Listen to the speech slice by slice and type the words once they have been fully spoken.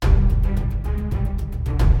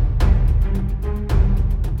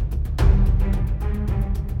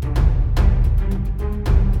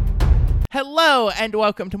Hello and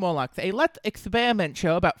welcome to Morlocks, a Let's Experiment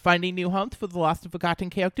show about finding new homes for the lost and forgotten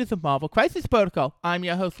characters of Marvel Crisis Protocol. I'm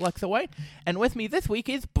your host, Lexa White, and with me this week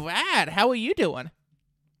is Brad. How are you doing?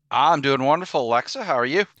 I'm doing wonderful, Alexa. How are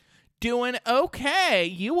you? Doing okay.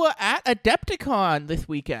 You were at Adepticon this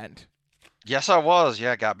weekend. Yes, I was.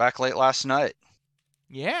 Yeah, got back late last night.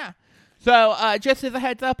 Yeah. So, just as a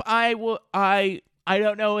heads up, I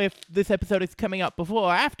don't know if this episode is coming up before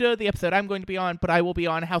or after the episode I'm going to be on, but I will be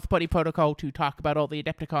on House Party Protocol to talk about all the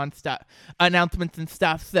Adepticon stuff, announcements and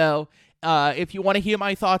stuff. So, if you want to hear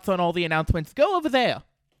my thoughts on all the announcements, go over there.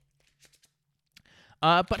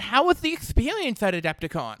 But how was the experience at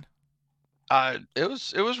Adepticon? It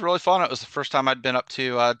was really fun. It was the first time I'd been up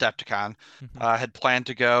to Adepticon. I had planned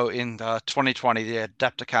to go in 2020, the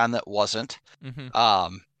Adepticon that wasn't.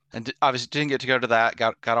 And obviously didn't get to go to that.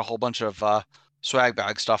 Got a whole bunch of swag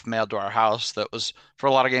bag stuff mailed to our house that was for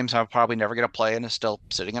a lot of games I'm probably never going to play and is still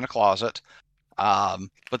sitting in a closet.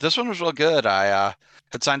 But this one was real good. I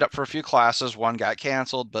had signed up for a few classes. One got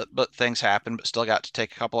canceled, but things happened, but still got to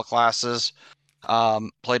take a couple of classes.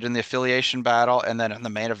 Played in the affiliation battle and then in the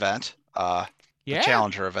main event, the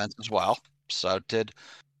challenger event as well. So did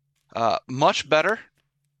much better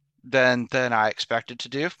than I expected to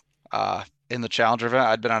do. In the challenger event,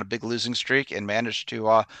 I'd been on a big losing streak and managed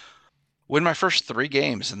to win my first 3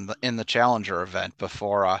 games in the challenger event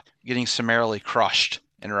before getting summarily crushed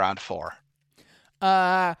in round 4.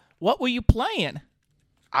 What were you playing?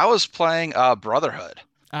 I was playing Brotherhood.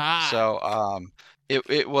 So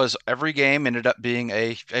it was every game ended up being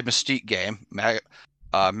a Mystique game.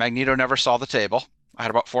 Magneto never saw the table. I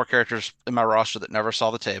had about 4 characters in my roster that never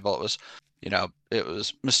saw the table. It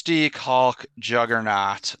was Mystique, Hulk,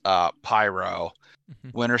 Juggernaut, Pyro,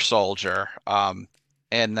 Winter Soldier,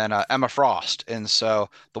 and then Emma Frost. And so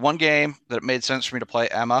the one game that it made sense for me to play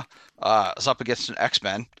Emma was up against an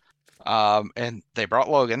X-Men. And they brought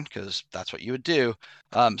Logan because that's what you would do.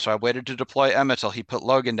 So I waited to deploy Emma till he put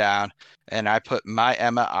Logan down, and I put my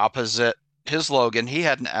Emma opposite his Logan. He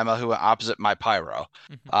had an Emma who went opposite my Pyro.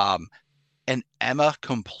 And Emma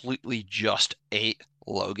completely just ate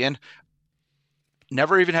Logan.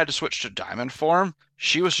 Never even had to switch to diamond form.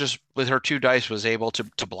 She was just, with her 2 dice, was able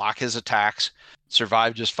to block his attacks,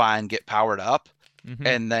 survive just fine, get powered up,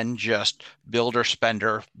 and then just builder,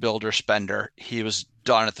 spender. He was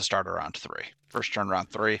done at the start of round 3. First turn, round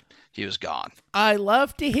 3, he was gone. I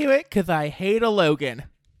love to hear it because I hate a Logan.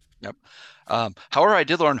 Yep. However, I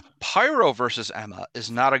did learn Pyro versus Emma is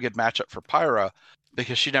not a good matchup for Pyro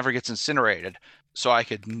because she never gets incinerated, so I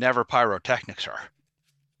could never pyrotechnics her.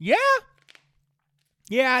 Yeah.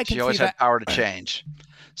 Yeah, I can see that. She always had power to change.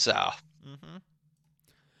 So.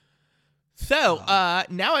 So,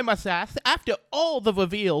 now I must ask, after all the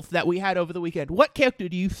reveals that we had over the weekend, what character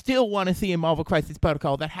do you still want to see in Marvel Crisis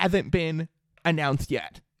Protocol that hasn't been announced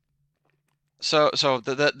yet? So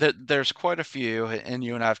there's quite a few, and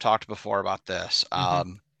you and I have talked before about this.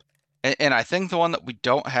 And I think the one that we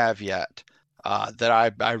don't have yet that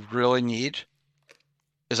I really need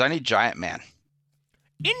is I need Giant Man.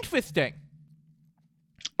 Interesting.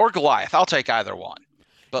 Or Goliath. I'll take either one.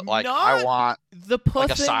 But I want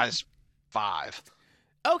a size 5.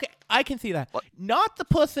 Okay, I can see that. Not the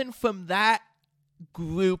person from that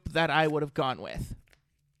group that I would have gone with.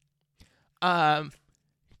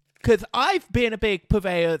 Because I've been a big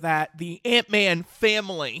purveyor that the Ant-Man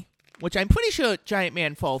family, which I'm pretty sure Giant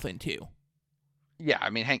Man falls into. Yeah, I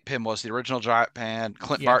mean, Hank Pym was the original Giant Man.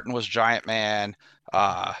 Clint Barton was Giant Man.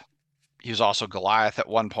 He was also Goliath at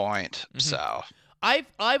one point. So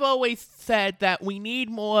I've always said that we need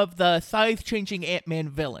more of the size-changing Ant-Man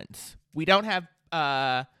villains. We don't have...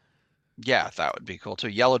 yeah, that would be cool, too.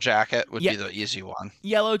 Yellow Jacket would be the easy one.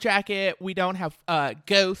 Yellow Jacket. We don't have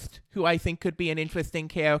Ghost, who I think could be an interesting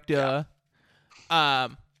character. Yeah.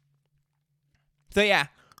 So, yeah.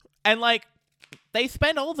 And, they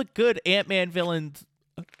spend all the good Ant-Man villains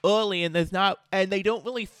early, and they don't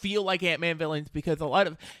really feel like Ant-Man villains because a lot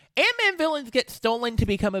of Ant-Man villains get stolen to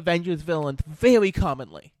become Avengers villains very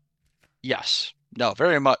commonly. Yes. No,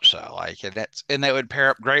 very much so. And they would pair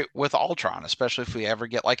up great with Ultron, especially if we ever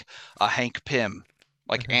get a Hank Pym,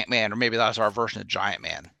 Ant-Man, or maybe that was our version of Giant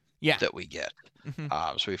Man that we get.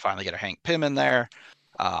 So we finally get a Hank Pym in there.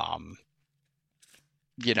 I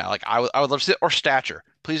would love to see it, or Stature.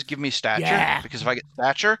 Please give me Stature, because if I get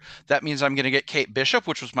Stature, that means I'm going to get Kate Bishop,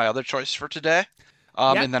 which was my other choice for today.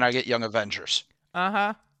 And then I get Young Avengers.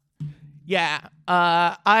 Yeah,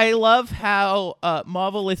 I love how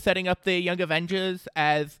Marvel is setting up the Young Avengers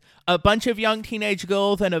as a bunch of young teenage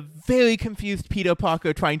girls and a very confused Peter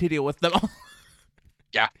Parker trying to deal with them all.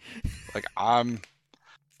 Yeah,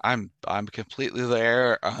 I'm completely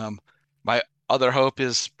there. My other hope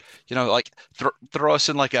is, like throw us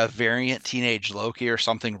in like a variant teenage Loki or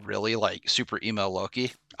something really like super emo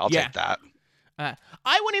Loki. I'll Yeah. take that.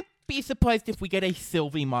 I wouldn't be surprised if we get a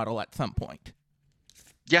Sylvie model at some point.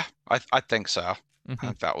 Yeah, I think so. I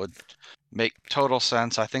think that would make total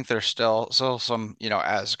sense. I think there's still some,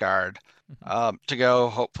 Asgard to go.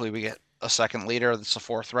 Hopefully we get a second leader that's a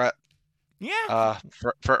fourth threat. Yeah.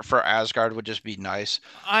 For Asgard would just be nice.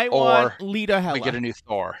 I want Or leader Hela. we get a new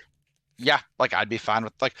Thor. Yeah, like I'd be fine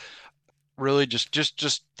with like really just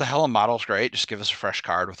the Hela model's great. Just give us a fresh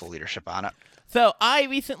card with the leadership on it. So I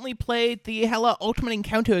recently played the Hela Ultimate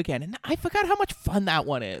Encounter again, and I forgot how much fun that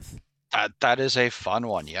one is. That is a fun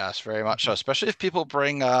one, yes, very much so. Especially if people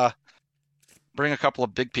bring a couple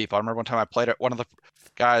of big people. I remember one time I played it. One of the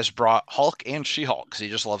guys brought Hulk and She-Hulk because he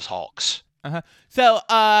just loves Hulks. So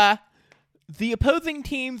the opposing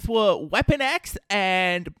teams were Weapon X,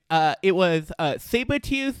 and it was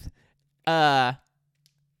Sabretooth,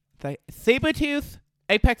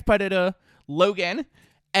 Apex Predator, Logan,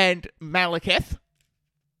 and Malekith.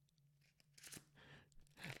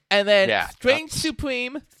 And then Strange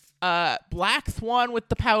Supreme, Black Swan with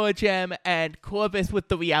the Power Gem, and Corvus with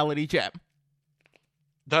the Reality Gem.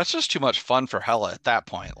 That's just too much fun for Hela at that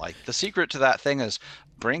point. Like, the secret to that thing is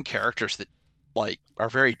bring characters that, like, are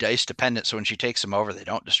very dice dependent, so when she takes them over, they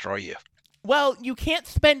don't destroy you. Well, you can't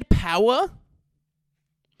spend power,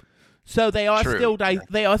 so they are still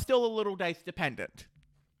a little dice dependent.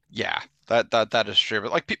 Yeah, that is true.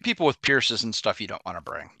 But like people with pierces and stuff, you don't want to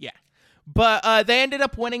bring. Yeah, but they ended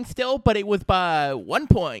up winning still, but it was by 1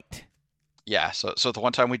 point. Yeah, so the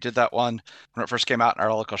one time we did that one when it first came out in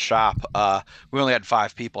our local shop, we only had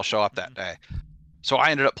 5 people show up that day. So I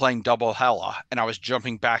ended up playing double Hela, and I was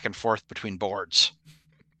jumping back and forth between boards,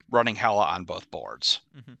 running Hela on both boards.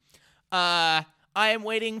 I am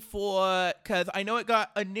waiting for, because I know it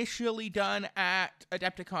got initially done at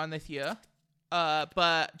Adepticon this year,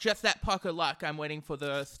 but just that puck of luck, I'm waiting for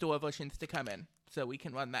the store versions to come in so we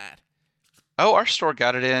can run that. Oh, our store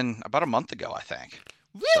got it in about a month ago, I think.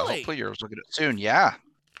 Really? So hopefully yours will get it soon. Yeah.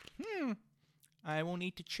 I will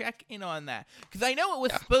need to check in on that, because I know it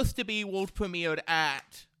was supposed to be world premiered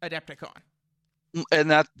at Adepticon.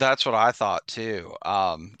 And that's what I thought too.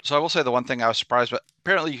 So I will say the one thing I was surprised, but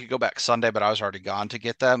apparently you could go back Sunday, but I was already gone to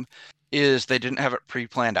get them, is they didn't have it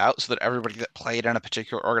pre-planned out so that everybody that played in a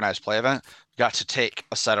particular organized play event got to take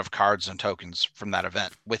a set of cards and tokens from that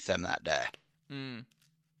event with them that day.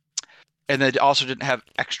 And they also didn't have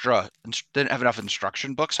enough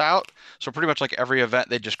instruction books out. So pretty much like every event,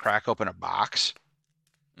 they just crack open a box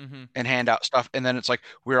and hand out stuff. And then it's like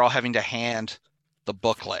we're all having to hand the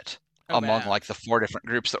booklet among like the 4 different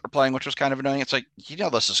groups that were playing, which was kind of annoying. It's like,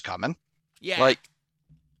 this is coming. Yeah. Like,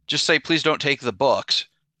 just say, please don't take the books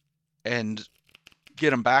and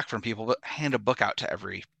get them back from people, but hand a book out to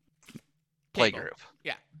every play group.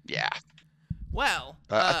 Yeah. Yeah. Well,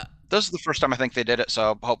 this is the first time I think they did it,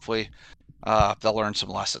 so hopefully they'll learn some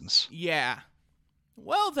lessons. Yeah.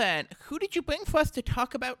 Well then, who did you bring for us to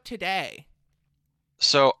talk about today?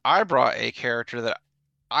 So I brought a character that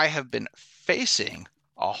I have been facing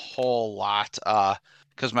a whole lot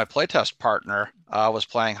because my playtest partner was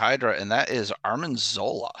playing Hydra, and that is Armin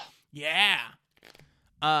Zola. Yeah.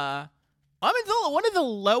 Armin Zola, one of the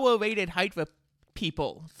lower rated Hydra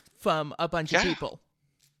people from a bunch of people.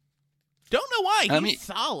 Don't know why. He's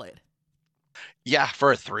solid. Yeah,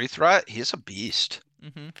 for a 3 threat, he's a beast.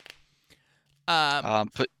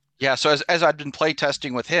 But yeah, so as I'd been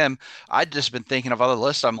playtesting with him, I'd just been thinking of other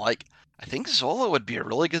lists. I'm like, I think Zola would be a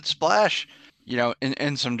really good splash,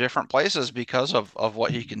 in some different places because of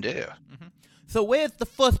what he can do. So where's the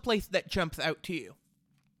first place that jumps out to you?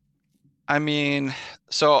 I mean,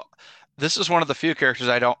 so this is one of the few characters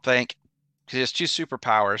I don't think, because he has 2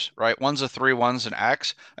 superpowers, right? One's a 3, one's an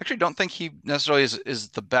X. I actually don't think he necessarily is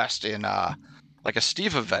the best in like a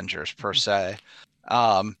Steve Avengers per se.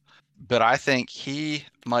 But I think he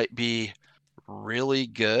might be really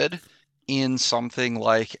good in something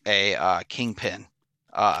like a Kingpin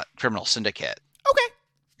criminal syndicate. Okay.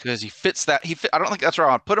 Because he fits that. I don't think that's where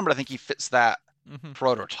I want to put him, but I think he fits that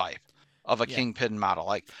prototype of a Kingpin model.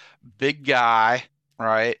 Like, big guy,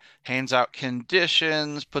 right? Hands out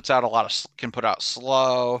conditions, can put out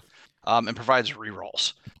slow, and provides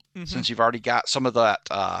rerolls. Since you've already got some of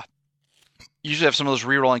that, usually have some of those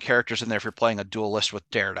rerolling characters in there if you're playing a duelist with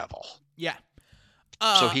Daredevil. Yeah.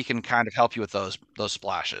 So he can kind of help you with those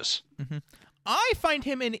splashes. I find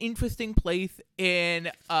him an interesting place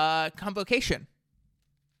in Convocation.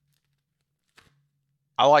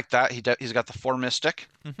 I like that. He's got the 4 Mystic.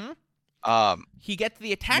 He gets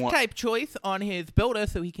the attack type choice on his builder,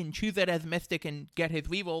 so he can choose it as Mystic and get his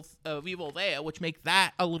reroll there, which makes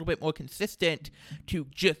that a little bit more consistent to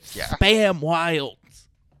just spam wilds.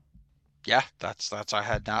 Yeah, that's I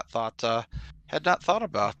had not thought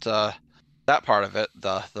about that part of it,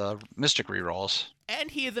 the Mystic rerolls.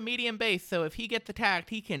 And he is a medium base, so if he gets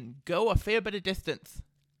attacked, he can go a fair bit of distance.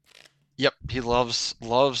 Yep, he loves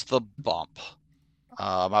the bump.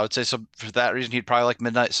 I would say so for that reason he'd probably like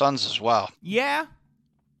Midnight Suns as well. Yeah.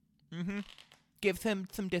 Gives him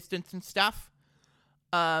some distance and stuff.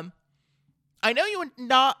 I know you were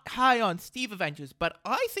not high on Steve Avengers, but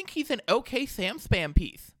I think he's an okay Sam spam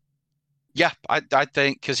piece. Yeah, I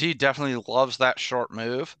think because he definitely loves that short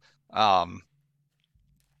move.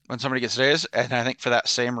 When somebody gets dazed, and I think for that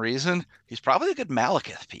same reason, he's probably a good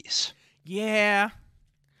Malekith piece. Yeah.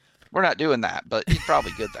 We're not doing that, but he's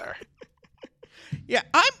probably good there. Yeah,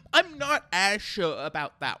 I'm not as sure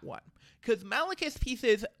about that one. Because Malekith's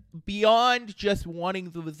pieces, beyond just wanting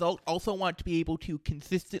the result, also want to be able to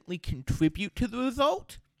consistently contribute to the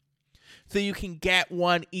result. So you can get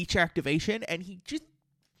one each activation, and he just,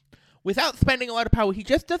 without spending a lot of power, he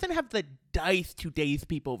just doesn't have the dice to daze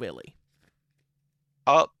people, really.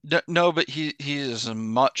 No, but he is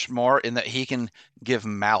much more in that he can give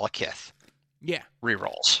Malekith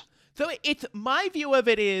rerolls. So it's, my view of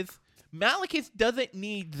it is, Malekith doesn't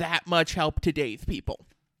need that much help to daze people.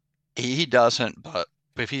 He doesn't, but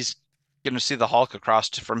if he's going to see the Hulk across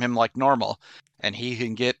from him like normal, and he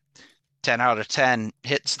can get 10 out of 10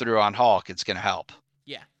 hits through on Hulk, it's going to help.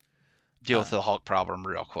 Yeah. Deal with the Hulk problem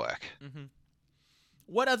real quick. Mm-hmm.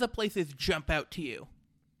 What other places jump out to you?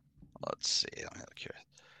 Let's see. Let me look here.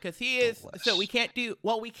 Because he is, so we can't do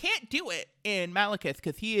it in Malekith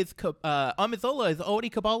because he is, Armin Zola is already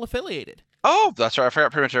Cabal affiliated. Oh, that's right. I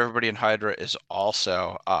forgot pretty much everybody in Hydra is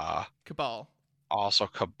also Cabal. Also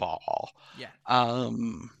Cabal. Yeah.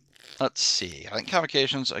 Let's see. I think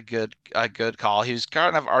Convocation's a good call. He's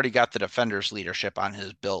kind of already got the Defender's leadership on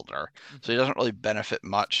his builder, so he doesn't really benefit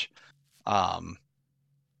much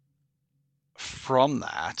from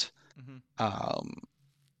that.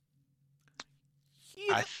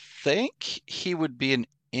 I think he would be an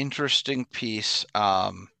interesting piece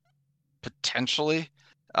potentially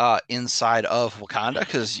inside of Wakanda,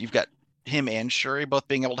 because you've got him and Shuri both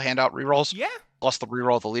being able to hand out rerolls. Yeah. Plus the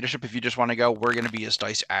reroll of the leadership if you just want to go, we're going to be as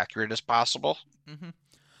dice accurate as possible.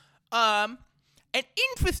 An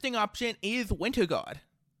interesting option is Winter Guard.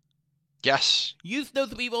 Yes. Use those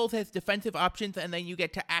rerolls as defensive options, and then you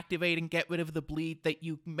get to activate and get rid of the bleed that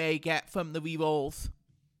you may get from the rerolls.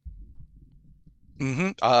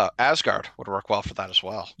 Asgard would work well for that as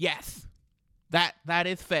well. Yes. That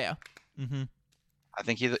is fair. I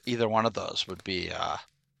think either one of those would be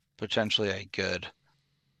potentially a good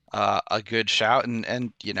shout,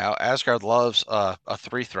 and you know, Asgard loves a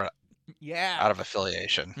 3-threat. Yeah. Out of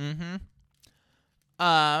affiliation.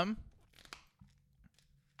 And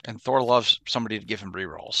Thor loves somebody to give him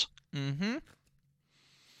rerolls. Let's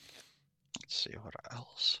see what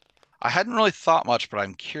else. I hadn't really thought much, but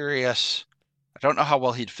I'm curious. I don't know how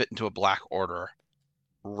well he'd fit into a Black Order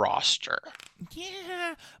roster.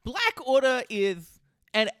 Yeah, Black Order is,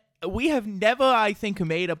 and we have never, I think,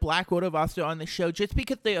 made a Black Order roster on the show just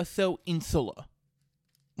because they are so insular.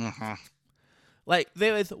 Like,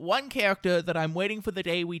 there is one character that I'm waiting for the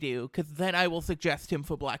day we do, because then I will suggest him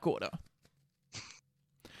for Black Order.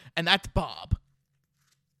 And that's Bob.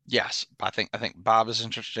 Yes, I think Bob is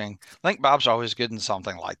interesting. I think Bob's always good in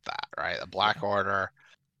something like that, right? A Black Order.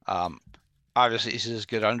 Obviously, he's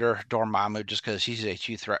good under Dormammu just because he's a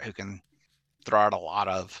 2-threat who can throw out a lot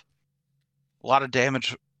of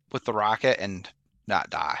damage with the rocket and not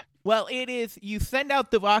die. Well, it is, you send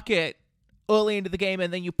out the rocket early into the game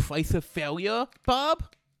and then you price a failure, Bob.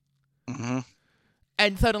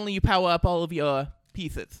 And suddenly you power up all of your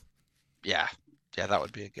pieces. Yeah, that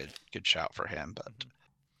would be a good shout for him, but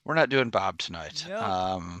we're not doing Bob tonight.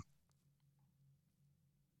 No.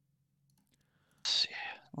 Let's see.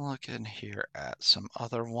 Looking here at some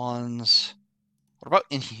other ones. What about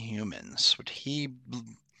Inhumans?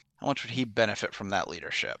 How much would he benefit from that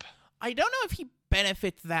leadership? I don't know if he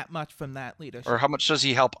benefits that much from that leadership. Or how much does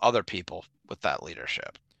he help other people with that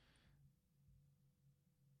leadership?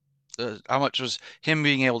 How much was him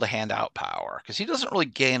being able to hand out power? Because he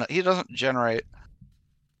doesn't generate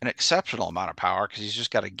an exceptional amount of power because he's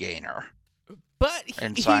just got a gainer. But he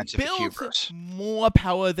builds more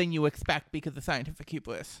power than you expect because of scientific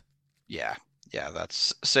hubris. Yeah,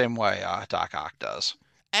 that's the same way Doc Ock does.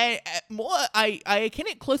 And I akin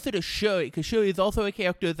it closer to Shuri, because Shuri is also a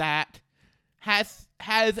character that has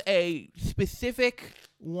a specific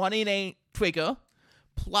 1 in 8 trigger,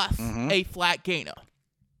 plus a flat gainer.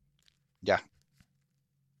 Yeah.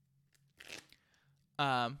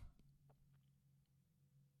 I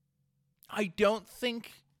don't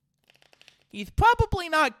think he's probably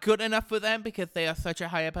not good enough for them because they are such a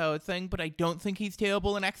higher powered thing, but I don't think he's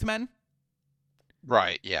terrible in X-Men.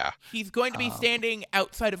 Right, yeah. He's going to be standing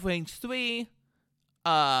outside of range 3.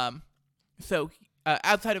 So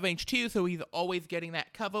outside of range 2, so he's always getting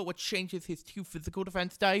that cover, which changes his 2 physical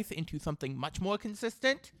defense dice into something much more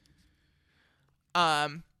consistent. Yeah.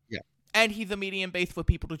 And he's a medium base for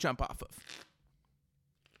people to jump off of.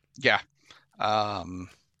 Yeah.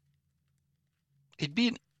 It'd be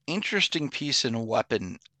an interesting piece in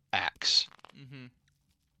Weapon X. Mm-hmm.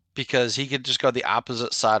 Because he could just go the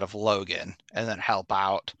opposite side of Logan and then help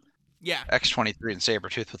out X-23 and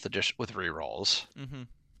Sabretooth with rerolls. Mm-hmm.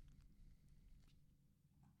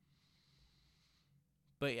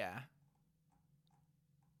 But yeah.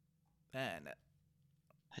 And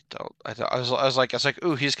I was like,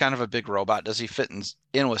 ooh, he's kind of a big robot. Does he fit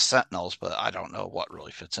in with Sentinels? But I don't know what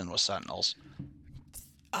really fits in with Sentinels.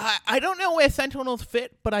 I don't know where Sentinels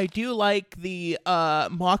fit, but I do like the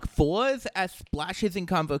Mark IVs as splashes in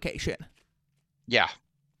Convocation. Yeah.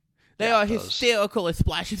 They are hysterical as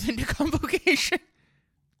splashes into Convocation.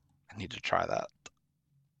 I need to try that.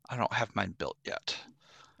 I don't have mine built yet.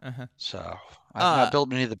 Uh-huh. So I've not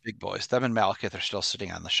built any of the big boys. Them and Malekith are still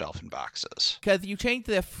sitting on the shelf in boxes. Because you changed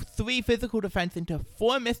their 3 physical defense into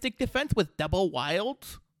 4 mystic defense with double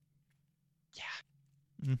wilds. Yeah.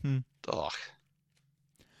 Mm-hmm. Ugh.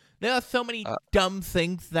 There are so many dumb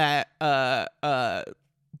things that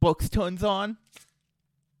Books turns on.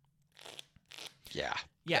 Yeah.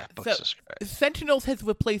 Yeah, Books is great. Sentinels has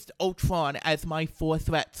replaced Ultron as my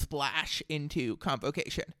 4-threat splash into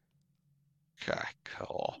Convocation. Okay,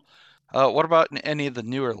 cool. What about any of the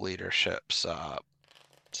newer leaderships?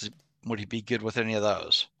 Would he be good with any of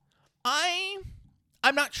those? I'm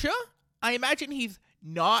not sure. I imagine he's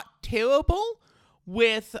not terrible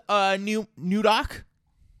with New Doc.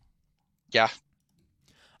 Yeah.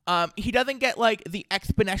 He doesn't get like the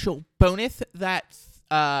exponential bonus that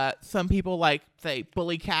some people like, say,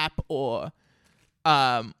 Bully Cap or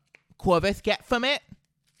Corvus get from it.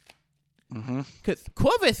 Mm-hmm. Because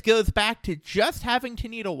Corvus goes back to just having to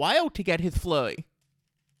need a while to get his flurry.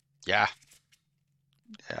 Yeah.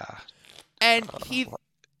 Yeah. And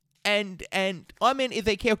and Armin is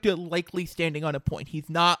a character likely standing on a point. He's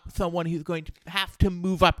not someone who's going to have to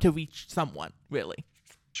move up to reach someone, really.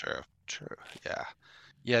 True. Yeah.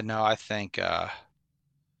 Yeah, no, I think I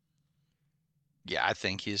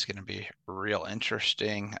think he's going to be real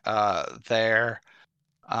interesting there.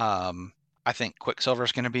 I think Quicksilver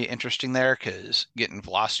is going to be interesting there because getting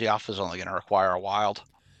velocity off is only going to require a wild.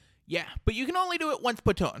 Yeah, but you can only do it once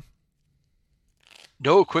per turn.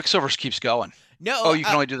 No, Quicksilver keeps going. No. You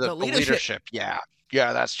can only do the leadership. Yeah,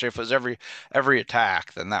 that's true. If it was every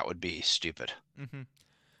attack, then that would be stupid. Mm-hmm.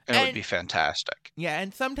 And it would be fantastic. Yeah,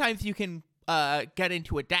 and sometimes you can get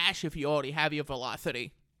into a dash if you already have your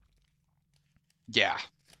velocity. Yeah.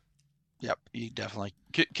 Yep, you definitely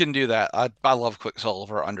can do that. I love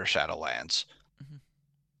Quicksilver under Shadowlands.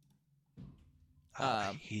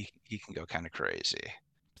 Mm-hmm. He can go kind of crazy.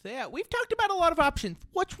 So yeah, we've talked about a lot of options.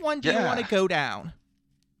 Which one do you want to go down?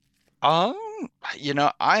 I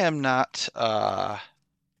am not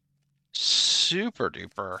super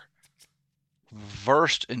duper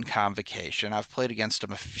versed in Convocation. I've played against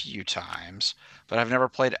them a few times, but I've never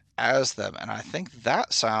played as them, and I think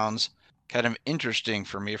that sounds kind of interesting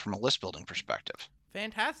for me from a list building perspective.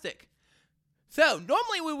 Fantastic. So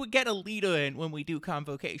normally we would get a leader in when we do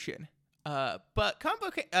Convocation, but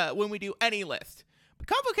when we do any list, but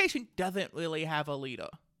Convocation doesn't really have a leader.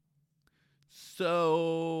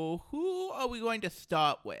 So who are we going to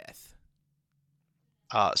start with?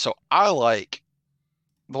 So I like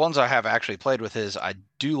the ones I have actually played with. I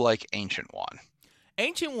do like Ancient One.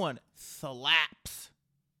 Ancient One slaps.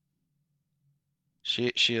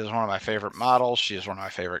 She is one of my favorite models. She is one of my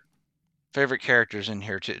favorite characters in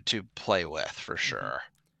here to play with for sure.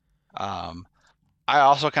 I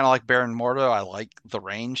also kind of like Baron Mordo. I like the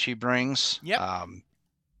range he brings. Yep.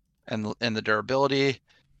 And the durability,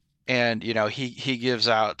 and he gives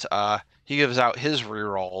out his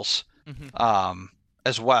rerolls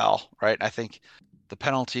as well, right? I think the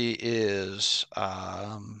penalty is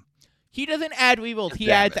he doesn't add rerolls.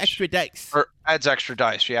 He adds extra dice. Or adds extra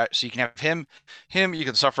dice. Yeah, so you can have him. You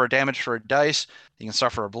can suffer a damage for a dice. You can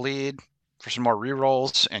suffer a bleed for some more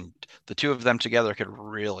rerolls, and the two of them together could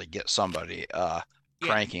really get somebody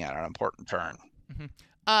cranking on an important turn. Mm-hmm.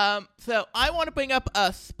 So I want to bring up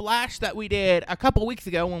a splash that we did a couple weeks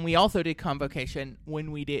ago when we also did Convocation,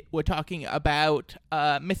 when we're talking about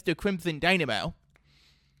Mr. Crimson Dynamo.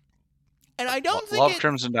 And I don't think Love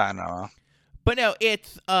Crimson Dynamo. But no,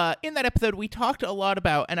 it's in that episode we talked a lot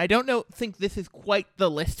about, and I don't think this is quite the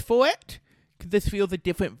list for it, because this feels a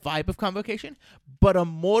different vibe of Convocation, but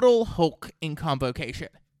Immortal Hulk in Convocation.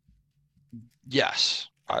 Yes,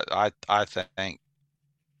 I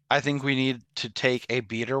think we need to take a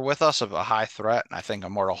beater with us of a high threat, and I think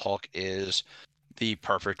Immortal Hulk is the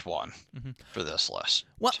perfect one for this list.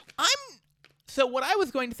 Well, so what I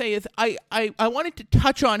was going to say is I wanted to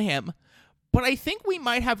touch on him, but I think we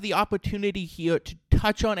might have the opportunity here to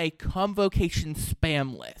touch on a Convocation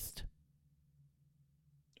spam list.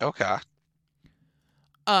 Okay.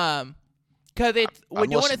 Because we're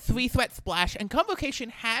doing a 3-threat splash, and Convocation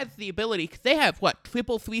has the ability, because they have,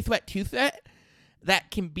 triple 3-threat 2-threat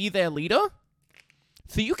that can be their leader?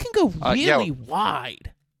 So you can go really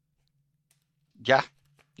wide. Yeah.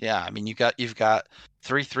 Yeah, I mean, you've got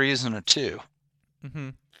 3 3s and a 2. Mm-hmm.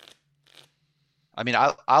 I mean,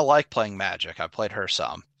 I like playing Magic. I played her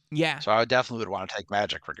some. Yeah. So I definitely would want to take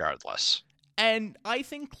Magic regardless. And I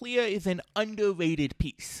think Clea is an underrated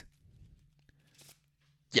piece.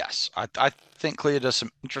 Yes, I think Clea does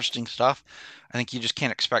some interesting stuff. I think you just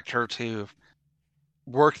can't expect her to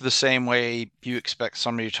work the same way you expect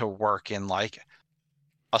somebody to work in like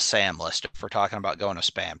a SAM list if we're talking about going a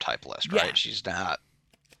spam type list, right? Yeah.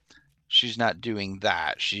 She's not doing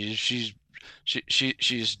that. She's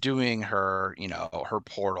doing her, her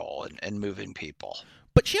portal and moving people.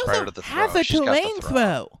 But she also has a terrain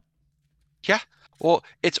throw. Yeah. Well,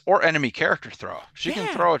 it's or enemy character throw. She can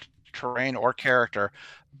throw a terrain or character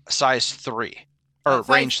size 3 or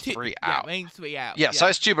range 3 out. Yeah, range 3 out. Yeah,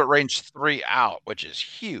 size 2, but range 3 out, which is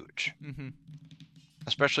huge. Mm-hmm.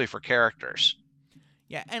 Especially for characters.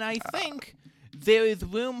 Yeah, and I think there is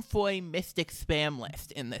room for a Mystic spam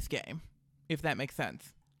list in this game, if that makes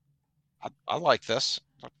sense. I like this.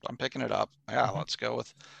 I'm picking it up. Yeah, let's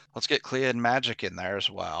get Clea and Magic in there as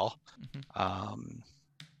well. Mm-hmm.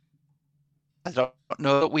 I don't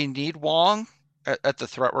know that we need Wong at the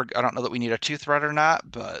threat. I don't know that we need a 2-threat or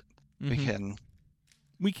not, but we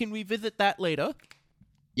can revisit that later.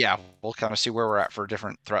 Yeah, we'll kind of see where we're at for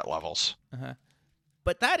different threat levels.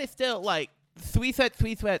 But that is still 3-threat,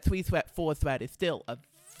 3-threat, 3-threat, 4-threat is still a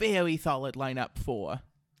very solid lineup for.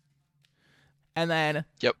 And then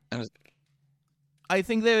yep. I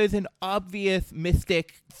think there is an obvious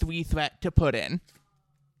Mystic 3-threat to put in.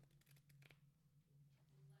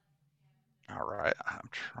 All right, I'm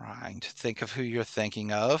trying to think of who you're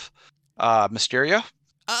thinking of. Mysterio?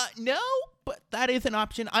 No, but that is an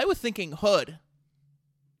option. I was thinking Hood.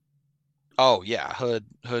 Oh yeah,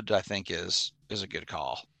 Hood I think is a good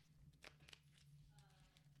call.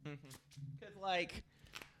 Because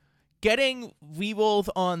getting rerolls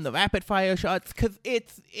on the rapid fire shots, because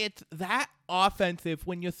it's that offensive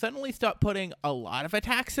when you suddenly start putting a lot of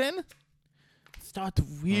attacks in, starts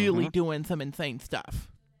really doing some insane stuff.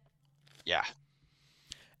 Yeah.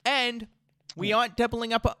 And we are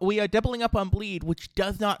doubling up on bleed, which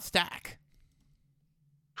does not stack.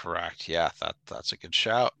 Correct. Yeah, that's a good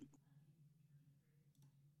shout.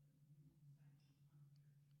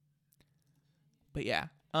 But yeah.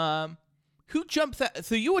 Who jumps out?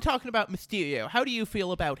 So you were talking about Mysterio. How do you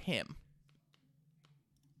feel about him?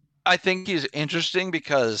 I think he's interesting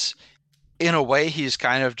because in a way he's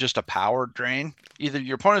kind of just a power drain. Either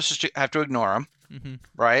your opponents just have to ignore him,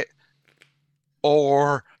 right?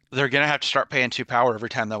 Or they're going to have to start paying 2 power every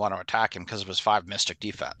time they want to attack him because of his 5 Mystic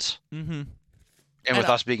defense. And with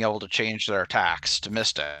us being able to change their attacks to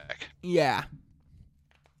Mystic. Yeah.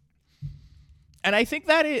 And I think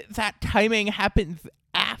that timing happens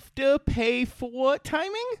after pay 4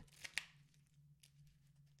 timing?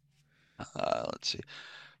 Let's see.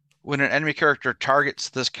 When an enemy character targets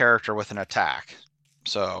this character with an attack.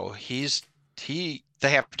 So they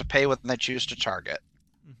have to pay when they choose to target.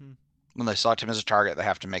 When they select him as a target, they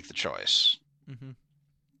have to make the choice.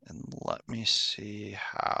 And let me see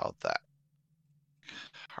how that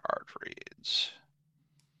card reads.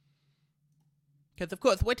 Because, of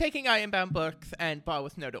course, we're taking Ironbound books and Bar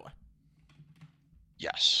with No Door.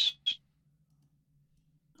 Yes.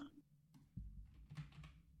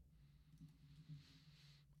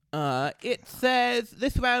 It says,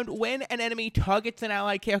 this round, when an enemy targets an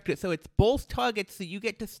allied character, so it's both targets, so you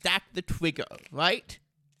get to stack the trigger, right?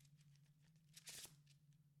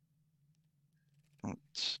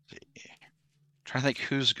 Let's see. Trying to think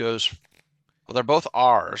whose goes. Well, they're both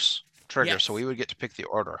ours trigger, so we would get to pick the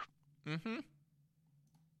order.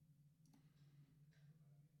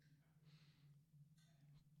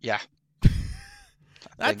 Yeah.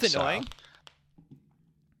 That's annoying.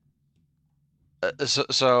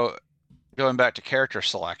 So going back to character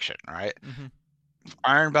selection, right? Mm-hmm.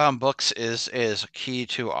 Ironbound Books is key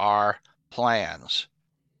to our plans.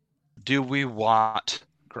 Do we want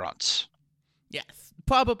grunts? Yes,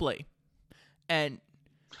 probably. And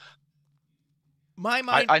my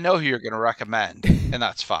mind... I know who you're going to recommend, and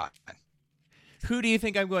that's fine. Who do you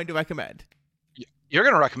think I'm going to recommend? You're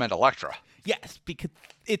going to recommend Electra. Yes, because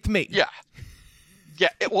it's me. Yeah. Yeah,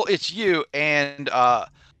 it's you and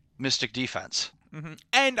Mystic Defense. Mm-hmm.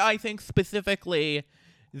 And I think specifically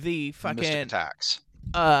the fucking... Mystic Attacks.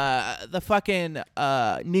 The fucking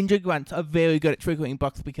ninja grunts are very good at triggering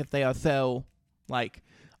books because they are so, like,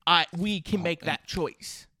 we can make that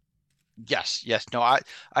choice. Yes. No, I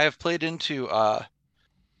have played into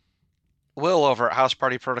Will over at House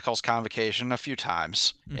Party Protocols Convocation a few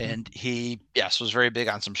times, and he, was very big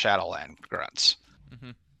on some Shadowland grunts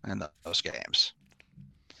in those games.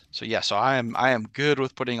 So so I am good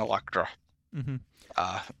with putting Electra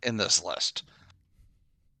in this list.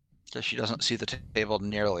 Because she doesn't see the table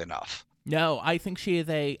nearly enough. No, I think she is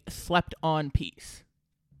a slept-on piece.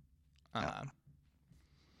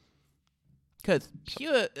 Because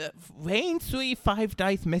pure Rain 3 5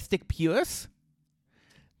 dice Mystic Pures,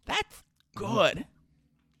 that's good.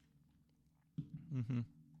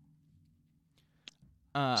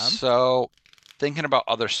 So, thinking about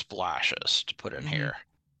other splashes to put in here,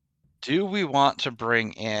 do we want to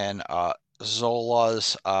bring in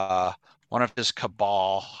Zola's one of his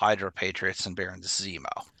Cabal, Hydra Patriots, and Baron Zemo?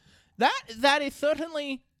 That is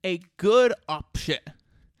certainly a good option.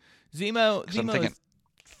 Zemo is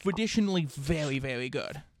traditionally very, very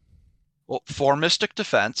good. Well, for Mystic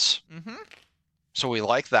Defense, so we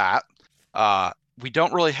like that. We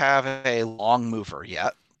don't really have a long mover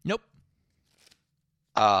yet. Nope.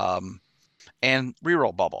 And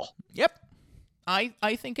reroll bubble. Yep.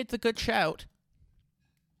 I think it's a good shout.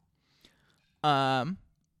 I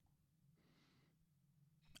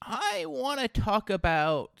want to talk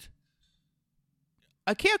about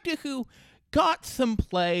a character who got some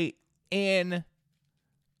play in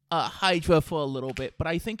Hydra for a little bit, but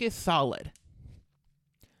I think is solid.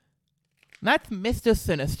 And that's Mr.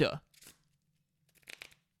 Sinister.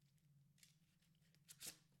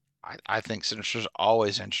 I think Sinister's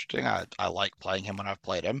always interesting. I like playing him when I've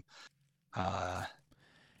played him.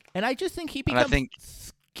 And I just think he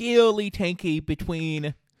becomes scarily tanky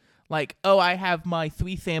between, like, I have my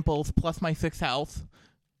 3 samples plus my 6 health.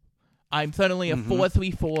 I'm suddenly a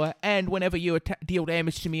 4/3/4, and whenever you deal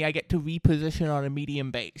damage to me, I get to reposition on a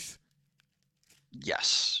medium base.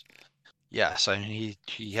 Yes. I mean,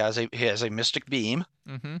 he has a Mystic Beam.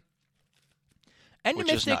 And a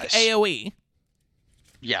Mystic nice. AoE.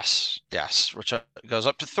 Yes, which goes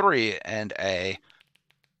up to 3, and a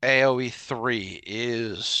AoE 3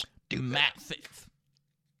 is stupid. Massive.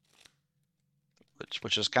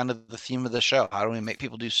 Which is kind of the theme of the show. How do we make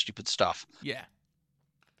people do stupid stuff? Yeah.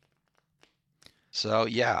 So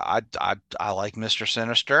I like Mr.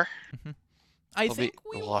 Sinister.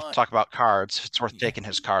 We'll have to talk about cards, if it's worth taking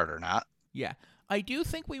his card or not. Yeah. I do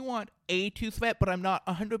think we want a 2-threat, but I'm not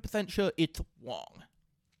 100% sure it's Wong.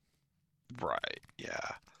 Right,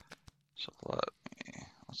 yeah. So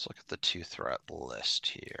let's look at the 2-threat list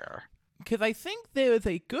here. Because I think there is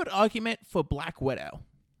a good argument for Black Widow.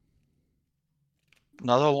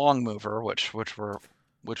 Another long mover, which will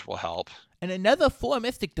help. And another 4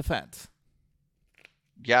 Mystic Defense.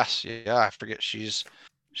 Yes, I forget she is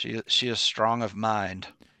strong of mind.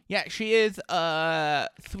 Yeah, she is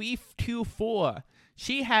 3/2/4.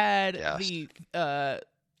 She had the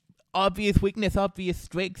obvious weakness, obvious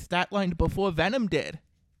strength stat line before Venom did.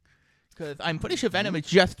 Because I'm pretty sure Venom has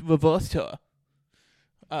just reversed her.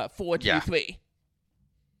 4/2/3.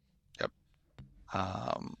 Yep.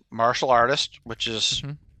 Martial artist, which is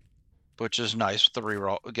nice with the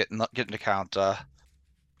reroll, getting to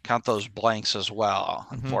count those blanks as well,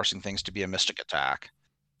 and forcing things to be a mystic attack.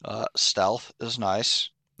 Stealth is nice.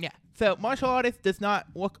 Yeah. So martial artist does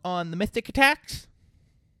not work on the mystic attacks.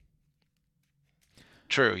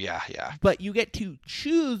 True. Yeah. But you get to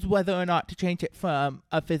choose whether or not to change it from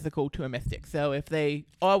a physical to a mystic. So if they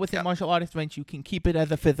are within martial artist range, you can keep it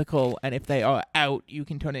as a physical, and if they are out, you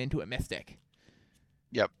can turn it into a mystic.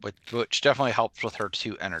 Yep, which definitely helps with her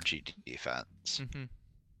 2 energy defense.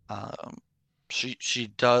 She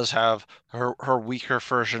does have her weaker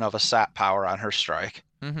version of a sap power on her strike.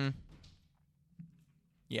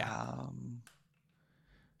 Yeah.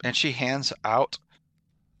 And she hands out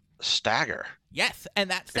stagger. Yes, and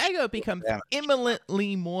that stagger becomes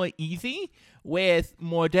imminently more easy with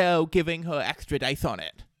Mordeaux giving her extra dice on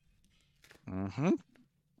it.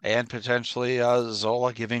 And potentially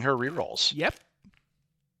Zola giving her rerolls. Yep.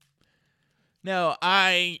 No,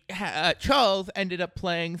 Charles ended up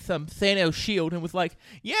playing some Thanos Shield and was like,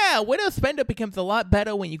 yeah, Widow Spender becomes a lot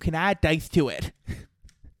better when you can add dice to it.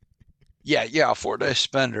 Yeah, 4-dice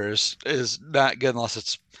spender is not good unless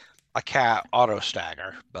it's a cat auto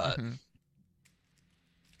stagger. But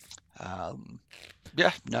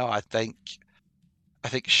yeah, no, I think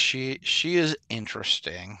she is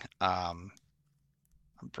interesting. I'm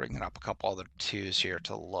bringing up a couple other twos here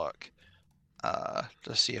to look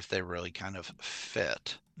to see if they really kind of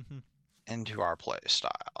fit into our play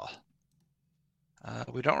style.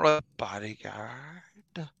 We don't really bodyguard.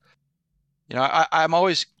 You know, I'm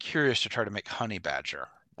always curious to try to make Honey Badger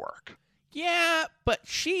work. Yeah, but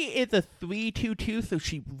she is a 3/2/2, so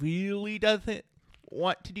she really doesn't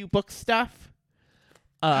want to do book stuff.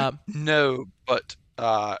 No, but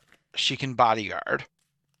she can bodyguard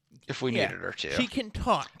if we needed her to. She can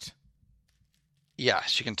taunt. Yeah,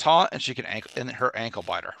 she can taunt and she can her ankle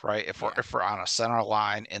biter, right? If we're on a center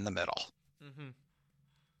line in the middle.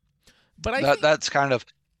 But that's kind of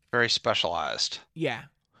very specialized. Yeah.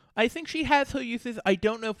 I think she has her uses. I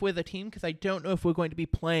don't know if we're the team, because I don't know if we're going to be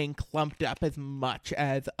playing clumped up as much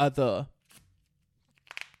as other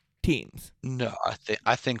teams. No,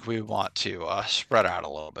 I think we want to spread out a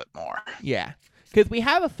little bit more. Yeah, because we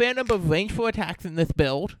have a fair number of rangeful attacks in this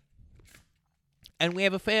build, and we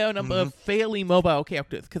have a fair number of fairly mobile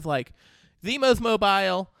characters. Because like, Zemo's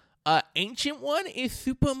mobile, Ancient One is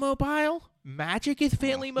super mobile, Magic is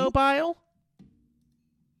fairly mobile.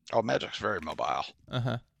 Oh, Magic's very mobile.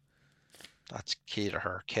 That's key to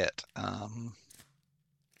her kit.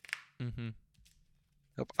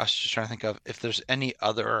 Nope, I was just trying to think of if there's any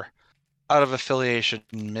other out of affiliation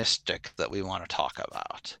mystic that we want to talk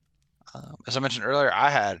about. As I mentioned earlier, I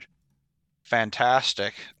had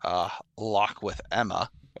fantastic luck with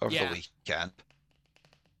Emma over the weekend.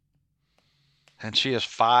 And she has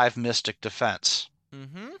 5 mystic defense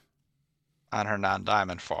on her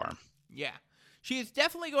non-diamond form. Yeah. She is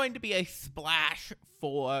definitely going to be a splash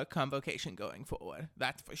for Convocation going forward.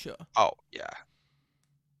 That's for sure. Oh, yeah.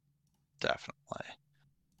 Definitely.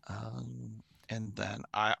 And then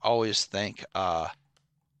I always think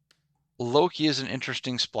Loki is an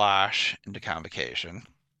interesting splash into Convocation.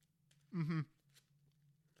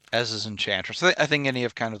 As is Enchantress. I think any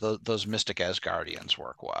of kind of those Mystic Asgardians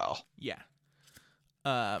work well. Yeah.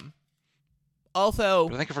 Also,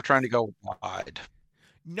 but I think if we're trying to go wide,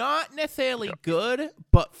 not necessarily good,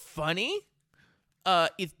 but funny,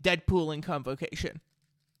 is Deadpool in Convocation.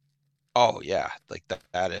 Oh yeah, like that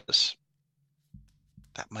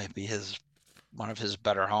might be one of his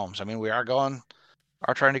better homes. I mean, we are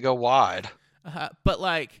trying to go wide. But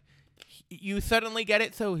like, you suddenly get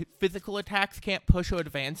it so physical attacks can't push or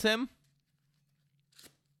advance him,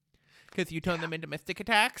 because you turn them into mystic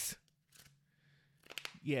attacks.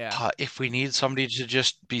 Yeah. If we need somebody to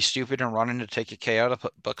just be stupid and run in to take a KO to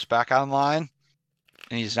put books back online,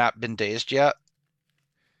 and he's not been dazed yet,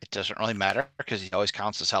 it doesn't really matter because he always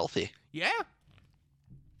counts as healthy. Yeah.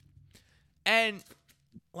 And,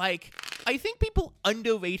 like, I think people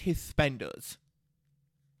underrate his spenders.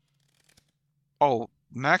 Oh,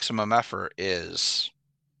 maximum effort is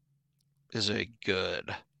a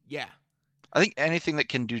good. Yeah. I think anything that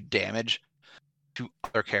can do damage to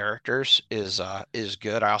other characters is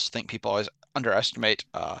good. I also think people always underestimate.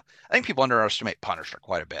 I think people underestimate Punisher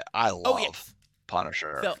quite a bit. I love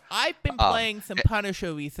Punisher. So I've been playing some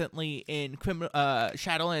Punisher recently in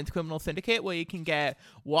Shadowlands Criminal Syndicate, where you can get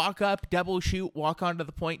walk up, double shoot, walk onto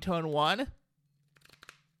the point, turn 1.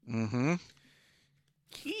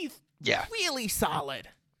 He's really solid.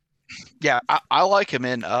 Yeah, I like him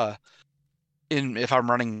in if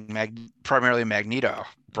I'm running primarily Magneto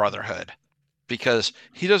Brotherhood. Because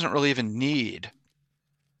he doesn't really even need,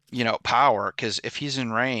 power. Because if he's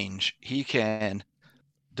in range, he can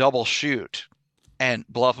double shoot and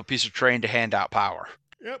blow up a piece of train to hand out power.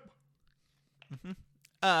 Yep.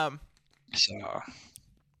 So.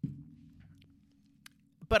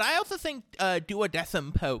 But I also think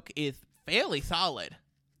Duodecim Poke is fairly solid.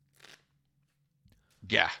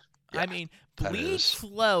 Yeah. I mean, Bleed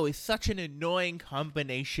Slow is such an annoying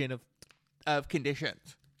combination of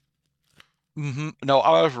conditions. No,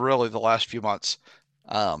 I was really the last few months.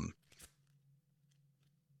 My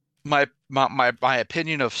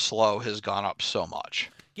opinion of slow has gone up so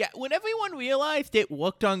much. Yeah, when everyone realized it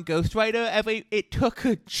worked on Ghost Rider, it took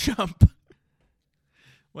a jump.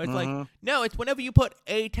 Where it's like, no, it's whenever you put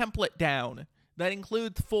a template down that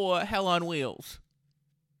includes 4 Hell on Wheels.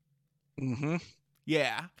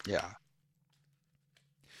 Yeah. Yeah.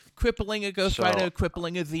 Crippling a Ghost Rider,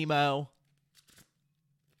 crippling a Zemo.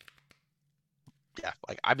 yeah,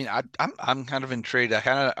 like I mean, I'm kind of intrigued.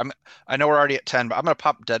 I know we're already at 10, but I'm gonna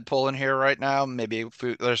pop Deadpool in here right now. Maybe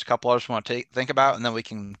there's a couple others we want to think about, and then we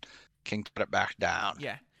can cut it back down.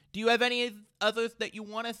 Yeah. Do you have any others that you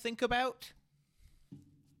want to think about?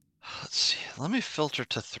 Let's see. Let me filter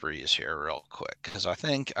to threes here real quick because I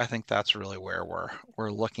think that's really where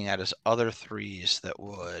we're looking at is other threes that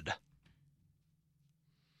would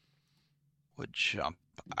jump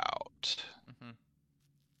out. Mm-hmm.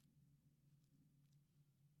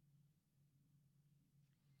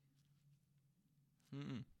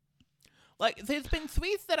 Mm-mm. Like, there's been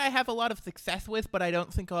threes that I have a lot of success with, but I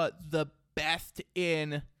don't think are the best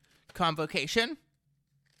in Convocation.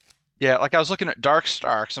 Yeah, like I was looking at Dark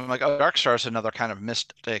Star, because I'm like, oh, Dark Star is another kind of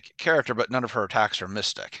mystic character, but none of her attacks are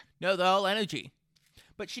mystic. No, they're all energy.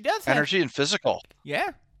 But she does have... Energy and physical.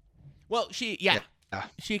 Yeah. Well, yeah.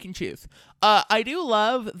 She can choose. I do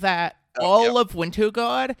love that all of Winter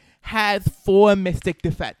Guard has 4 mystic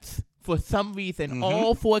defense. For some reason,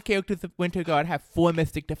 all 4 characters of Winter Guard have 4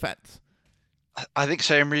 mystic defense. I think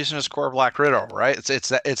same reason as Core Black Widow, right?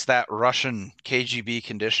 It's that Russian KGB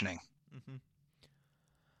conditioning.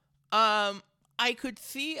 I could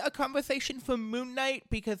see a conversation for Moon Knight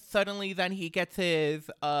because suddenly then he gets his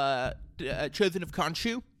Chosen of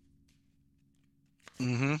Khonshu.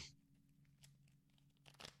 Mm-hmm.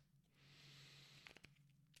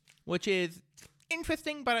 Which is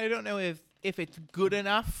interesting, but I don't know if it's good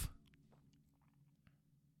enough.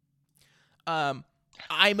 I'm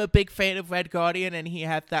a big fan of Red Guardian, and he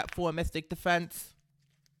has that 4 mystic defense.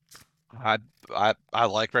 I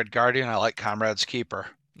like Red Guardian. I like Comrade's Keeper.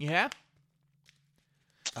 Yeah?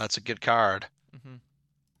 That's a good card. Mm-hmm.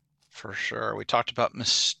 For sure. We talked about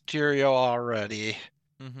Mysterio already.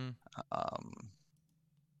 Mm-hmm. I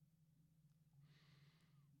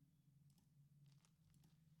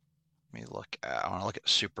want to look at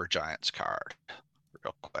Super Giant's card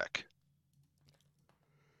real quick.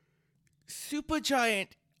 Super Giant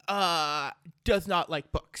does not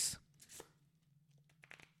like books.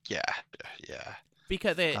 Yeah.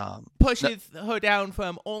 Because it pushes her down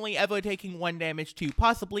from only ever taking 1 damage to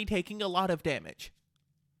possibly taking a lot of damage.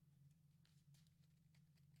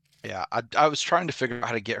 Yeah, I was trying to figure out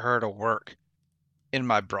how to get her to work in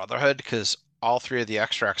my Brotherhood because all 3 of the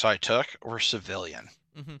extracts I took were civilian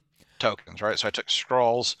tokens, right? So I took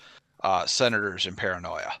Scrolls, Senators, and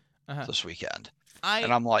Paranoia this weekend.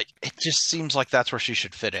 And I'm like, it just seems like that's where she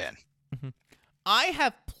should fit in. I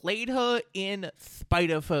have played her in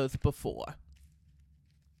Spider-Foes before.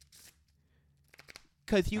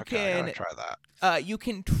 Because you can try that. You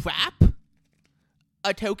can trap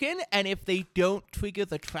a token, and if they don't trigger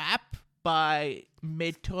the trap by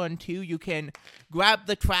mid-turn 2, you can grab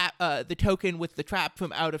the token with the trap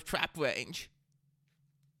from out of trap range.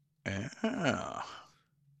 Oh.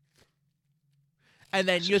 And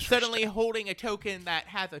then you're suddenly holding a token that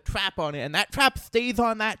has a trap on it, and that trap stays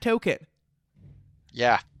on that token.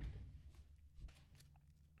 Yeah.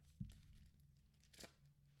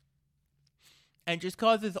 And just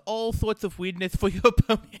causes all sorts of weirdness for your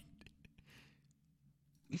opponent.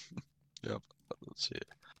 Yep. Let's see.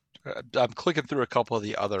 I'm clicking through a couple of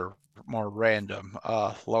the other more random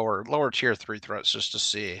lower tier 3 threats just to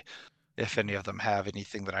see if any of them have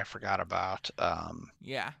anything that I forgot about.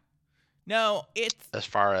 Yeah. No, it's... As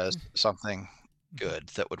far as something good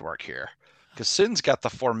that would work here. Because Sin's got the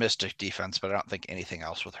 4 Mystic defense, but I don't think anything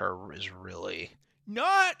else with her is really...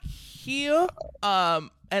 Not here.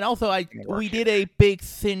 And also, we did a big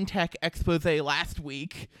Sin-Tech expose last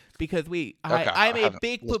week because I'm a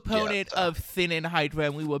big proponent of Sin and Hydra,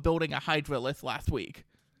 and we were building a Hydra list last week.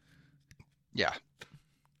 Yeah.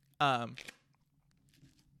 But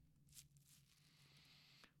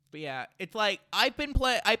yeah, it's like I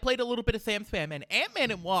played a little bit of Sam Spam, and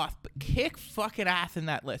Ant-Man and Wasp kick fucking ass in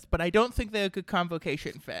that list, but I don't think they're a good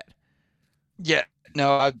Convocation fit. Yeah,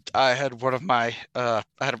 no, I had one of my one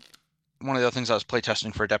of the other things I was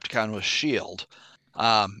playtesting for Adepticon was Shield,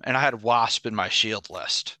 and I had Wasp in my Shield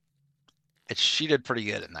list. She did pretty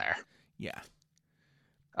good in there. Yeah.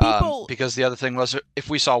 Because the other thing was if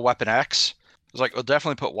we saw Weapon X, it was like we'll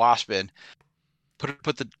definitely put Wasp in.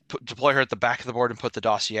 Deploy her at the back of the board and put the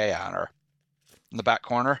dossier on her in the back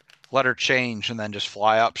corner. Let her change and then just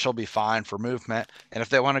fly up. She'll be fine for movement. And if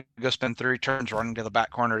they want to go spend 3 turns running to the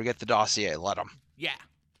back corner to get the dossier, let them. Yeah.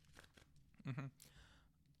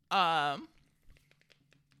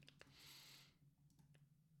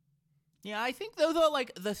 Yeah, I think those are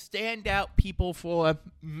like the standout people for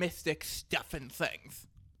Mystic stuff and things.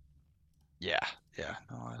 Yeah.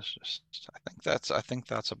 No, it's just I think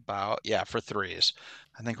that's about for 3s.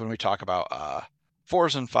 I think when we talk about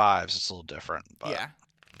 4s and 5s, it's a little different. But. Yeah.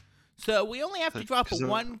 So we only have to drop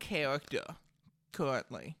one character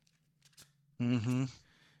currently. Mm-hmm.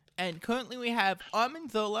 And currently we have Armin,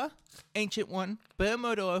 Zola, Ancient One,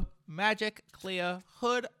 Bermuda, Magic, Clear,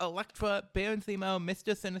 Hood, Elektra, Baron Zemo,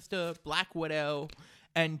 Mr. Sinister, Black Widow,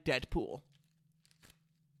 and Deadpool.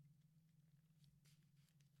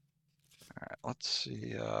 Alright, let's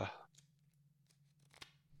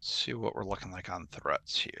see what we're looking like on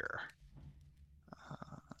threats here.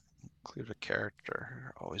 Include a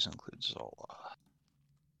character. Always include Zola.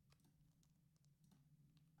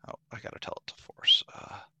 Oh, I gotta tell it to force.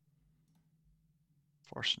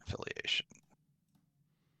 Force and affiliation.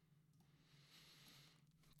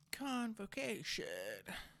 Convocation.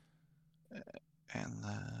 And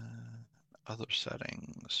then other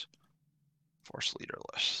settings. Force leader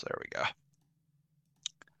list. There we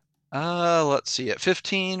go. Let's see. At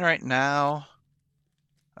 15 right now.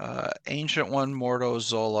 Ancient One, Mordo,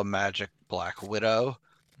 Zola, Magic, Black Widow.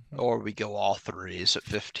 Mm-hmm. Or we go all threes at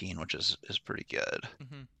 15, which is pretty good.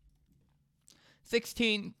 Mm-hmm.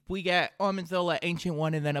 16, we get Armin, Zola, Ancient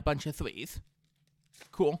One, and then a bunch of threes.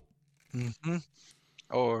 Cool. Mm-hmm.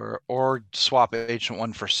 Or swap Ancient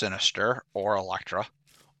One for Sinister or Elektra.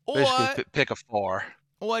 Or basically pick a 4.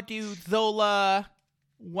 Or do Zola,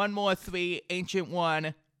 one more 3, Ancient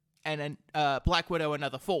One, and then Black Widow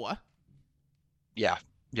another 4. Yeah.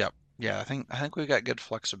 Yep. Yeah, I think we've got good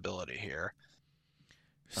flexibility here.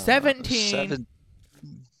 17.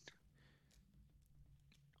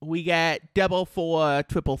 We get double 4,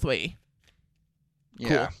 triple 3. Yeah.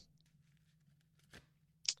 Cool.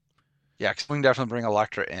 Yeah, because we can definitely bring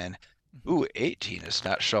Elektra in. Ooh, 18 is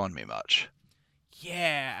not showing me much.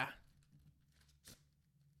 Yeah.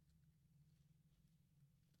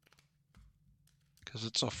 Because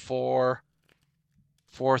it's a 4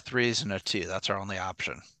 threes and a 2. That's our only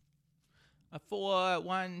option. A 4,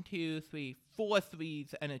 1, 2, 3, 4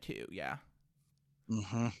 threes and a 2, yeah.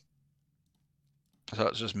 Mm-hmm. So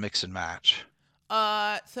it's just mix and match.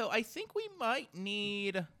 So I think we might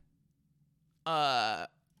need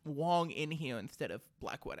Wong in here instead of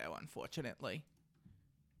Black Widow, unfortunately.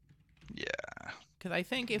 Yeah. Because I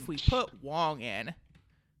think if we put Wong in,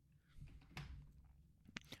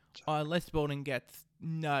 our list building gets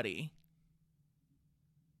nutty.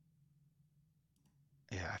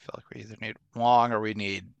 Yeah, I feel like we either need Wong or we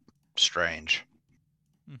need Strange.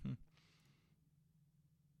 Mm-hmm.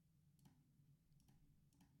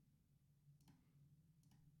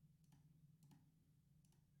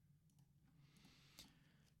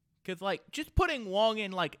 Because, like, just putting Wong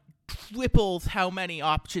in, like, triples how many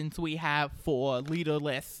options we have for leader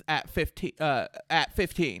lists at 15. Okay,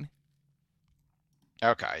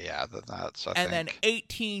 yeah, that's, I think. And then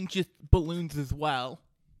 18 just balloons as well.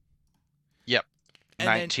 Yep. And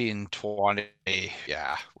 19, 20,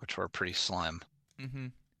 yeah, which were pretty slim. Mm-hmm.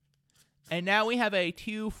 And now we have a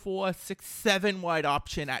 2, 4, 6, 7 wide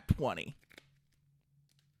option at 20.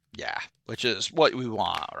 Yeah, which is what we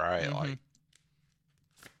want, right? Mm-hmm. Like,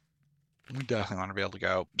 we definitely want to be able to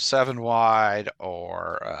go 7 wide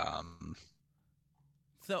or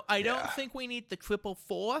So I don't think we need the triple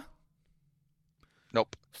 4.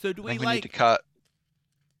 Nope. So do we like need to cut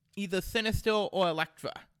either Sinister or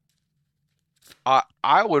Elektra?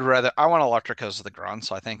 I would rather. I want Elektra because of the grunt,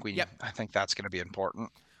 so I think I think that's going to be important.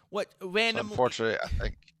 What randomly? So unfortunately, I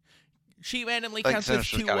think she randomly counts as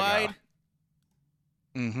 2 wide.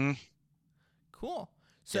 Mm-hmm. Cool.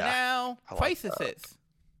 So now Crisis is.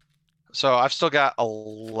 So I've still got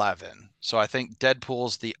 11. So I think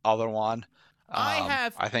Deadpool's the other one. I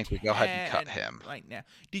think we go ahead and cut him right now.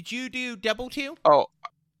 Did you do double 2? Oh,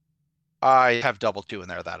 I have double 2 in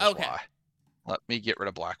there. That is why. Let me get rid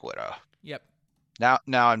of Black Widow. Yep.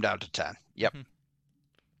 Now I'm down to 10. Yep. Mm-hmm.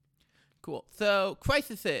 Cool. So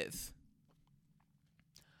Crisis is.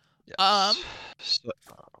 Yes.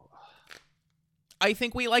 I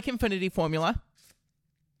think we like Infinity Formula.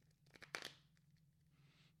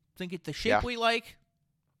 Think it's the shape we like.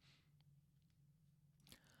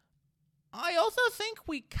 I also think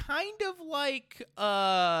we kind of like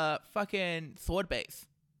fucking sword base.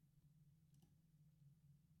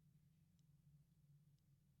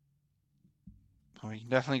 We can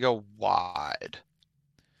definitely go wide.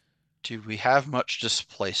 Do we have much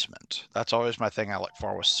displacement? That's always my thing I look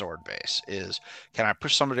for with sword base is, can I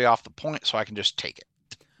push somebody off the point so I can just take it?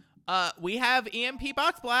 We have EMP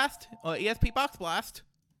Box Blast or ESP Box Blast.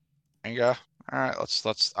 There you go. All right,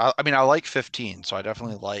 let's. I mean, I like 15, so I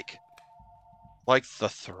definitely like the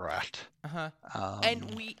threat.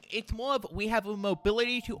 And it's more of we have a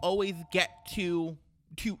mobility to always get to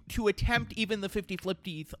attempt even the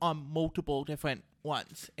 50-50s on multiple different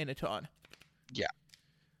ones in a turn. Yeah.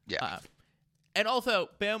 And also,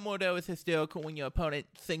 Bear Mordo is hysterical when your opponent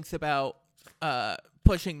thinks about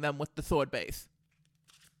pushing them with the sword base.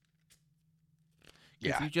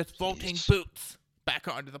 Because Yeah. you just vaulting boots back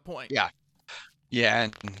onto the point. Yeah. Yeah,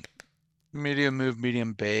 and medium move,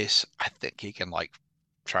 medium base. I think he can, like,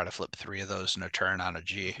 try to flip 3 of those in a turn on a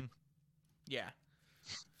G. Mm-hmm. Yeah.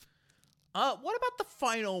 What about the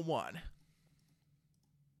final one?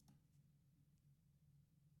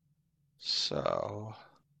 So,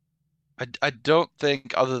 I don't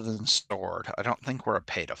think, other than Sword, I don't think we're a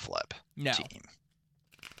pay-to-flip team.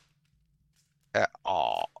 At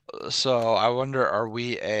all. So, I wonder, are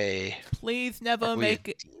we a... Please never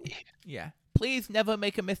make... Yeah. Please never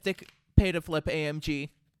make a Mystic pay-to-flip AMG.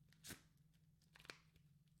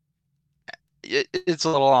 It's a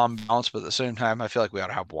little unbalanced, but at the same time, I feel like we ought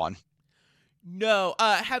to have one. No.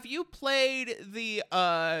 Have you played the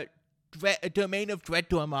Domain of Dread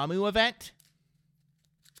Dormammu event?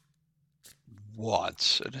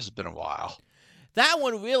 Once. It has been a while. That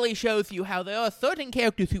one really shows you how there are certain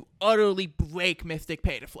characters who utterly break Mystic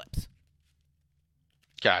pay-to-flips.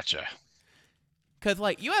 Gotcha. Because,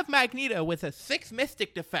 like, you have Magneto with a 6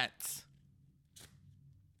 Mystic defense.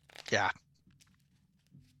 Yeah.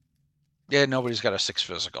 Yeah, nobody's got a 6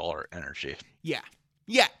 physical or energy. Yeah.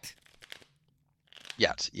 Yet.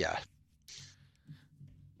 Yeah.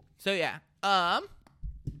 So, yeah.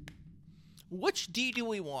 Which D do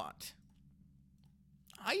we want?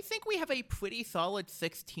 I think we have a pretty solid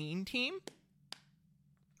 16 team.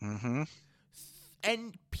 Mm-hmm.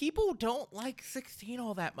 And people don't like 16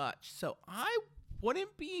 all that much, so I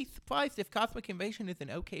wouldn't be surprised if Cosmic Invasion is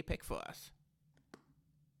an okay pick for us.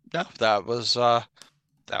 No, that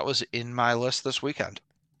was in my list this weekend.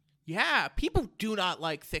 Yeah, people do not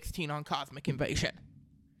like 16 on Cosmic Invasion.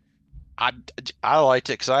 I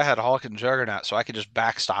liked it because I had Hulk and Juggernaut, so I could just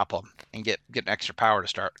backstop them and get an extra power to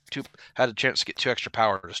start. Had a chance to get 2 extra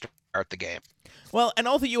power to start the game. Well, and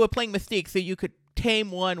also you were playing Mystique, so you could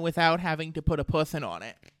tame one without having to put a person on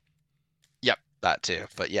it. Yep, that too.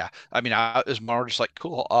 But yeah, I mean, I was more just like,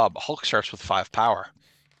 cool. Hulk starts with 5 power.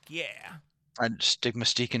 Yeah. And stick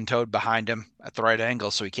Mystique and Toad behind him at the right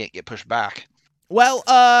angle so he can't get pushed back. Well,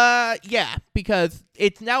 yeah, because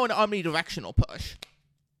it's now an omnidirectional push.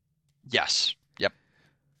 Yes. Yep.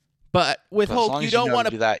 But with Hulk, you don't want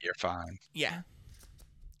to do that. You're fine. Yeah.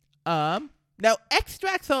 Now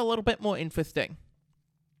extracts are a little bit more interesting.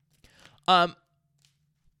 As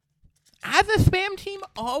a spam team,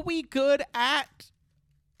 are we good at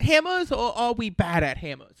hammers or are we bad at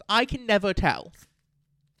hammers? I can never tell.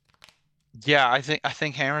 Yeah, I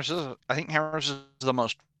think hammers is the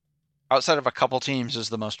most, outside of a couple teams, is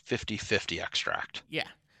the most 50-50 extract. Yeah.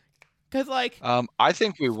 Cuz like I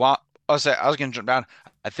think we want I was going to jump down.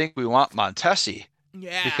 I think we want Montesi.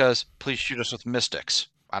 Yeah. Because please shoot us with mystics.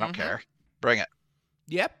 I don't care. Bring it.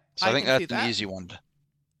 Yep. So I think that's an easy one.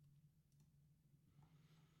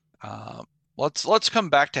 Let's come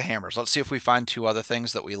back to hammers. Let's see if we find 2 other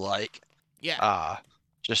things that we like. Yeah.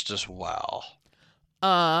 Just as well.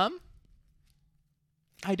 I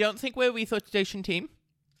don't think we're a research station team.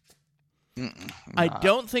 I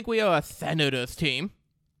don't think we are a senators team.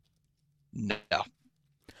 No.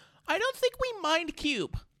 I don't think we mind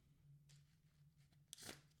Cube.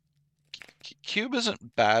 Cube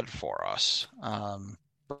isn't bad for us.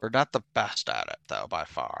 We're not the best at it, though, by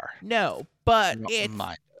far. No, but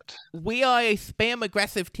we are a spam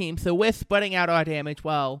aggressive team, so we're spreading out our damage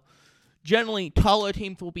while generally taller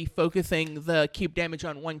teams will be focusing the cube damage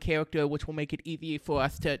on one character, which will make it easier for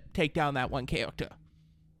us to take down that one character.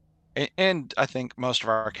 And I think most of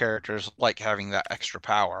our characters like having that extra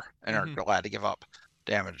power and are glad to give up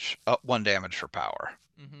damage, 1 damage for power.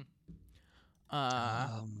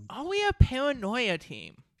 Are we a paranoia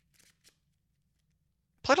team?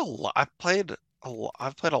 I've played a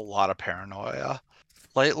lot of paranoia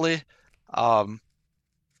lately.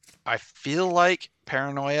 I feel like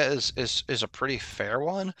paranoia is a pretty fair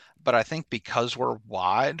one, but I think because we're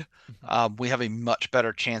wide, we have a much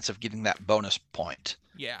better chance of getting that bonus point.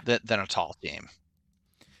 Yeah. Than a tall team.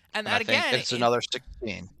 And that again, it's another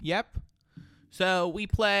 16. Yep. So we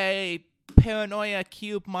play Paranoia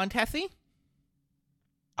Cube Montesi.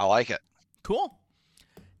 I like it. Cool.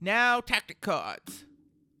 Now tactic cards.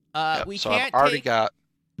 Yep, we so can't. I've got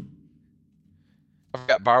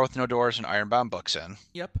Bar with No Doors and Ironbound books in.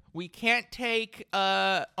 Yep. We can't take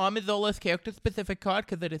Armin Zola's character specific card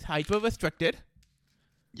because it is hyper restricted.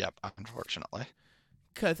 Yep, unfortunately.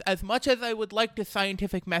 Because as much as I would like to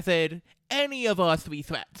scientific method any of our 3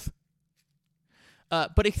 threats,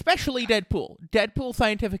 but especially Deadpool. Deadpool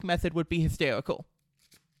scientific method would be hysterical.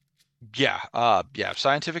 Yeah,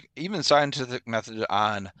 scientific method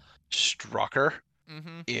on Strucker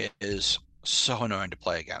Mm-hmm. is so annoying to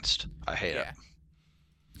play against. I hate it.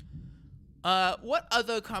 What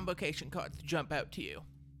other convocation cards jump out to you?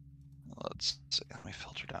 Let's see. Let me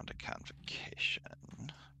filter down to convocation.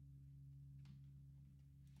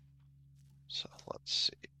 So let's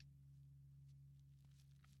see.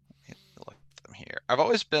 Let me look at them here. I've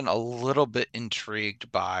always been a little bit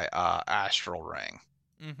intrigued by Astral Ring.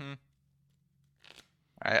 Mm-hmm.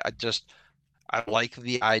 I like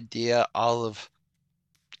the idea of,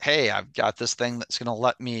 hey, I've got this thing that's going to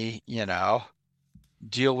let me,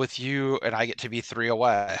 deal with you, and I get to be 3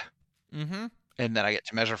 away. Mm-hmm. And then I get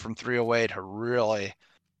to measure from 3 away to really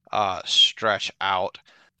stretch out.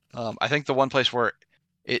 I think the one place where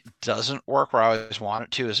it doesn't work, where I always want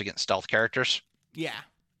it to, is against stealth characters. Yeah.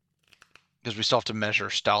 Because we still have to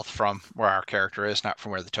measure stealth from where our character is, not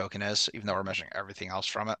from where the token is, even though we're measuring everything else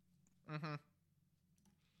from it. Mm-hmm.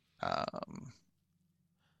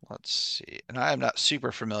 Let's see. And I am not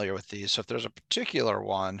super familiar with these, so if there's a particular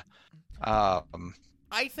one...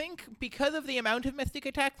 I think because of the amount of Mystic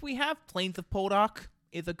attacks we have, Plains of Poldark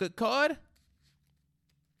is a good card.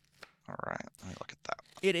 All right, let me look at that.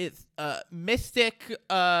 It is Mystic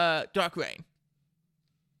Dark Rain.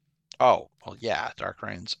 Oh, well, yeah, Dark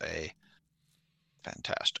Rain's a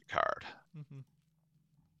fantastic card.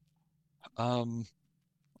 Mm-hmm.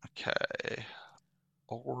 Okay.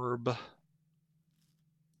 Orb.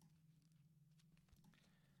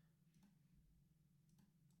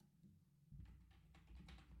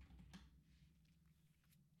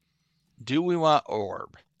 Do we want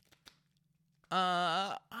Orb?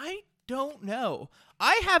 I don't know.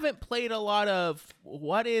 I haven't played a lot of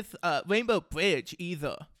what is Rainbow Bridge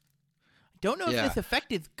either. Don't know if this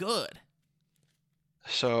effect is good.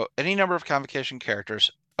 So any number of convocation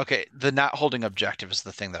characters. Okay, the not holding objective is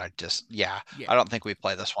the thing that I just I don't think we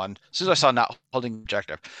play this one. As soon as I saw not holding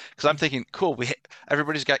objective, because I'm thinking, cool,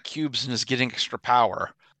 everybody's got cubes and is getting extra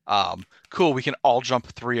power. Cool, we can all jump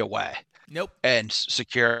 3 away. Nope. And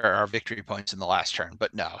secure our victory points in the last turn.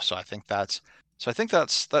 But no, so I think that's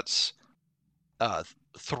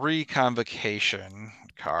 3 convocation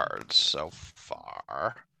cards so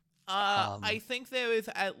far. I think there is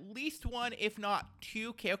at least 1, if not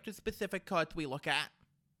 2, character-specific cards we look at.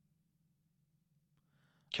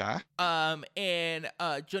 Okay. And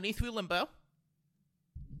Journey Through Limbo.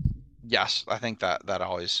 Yes, I think that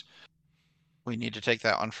always, we need to take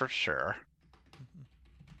that one for sure.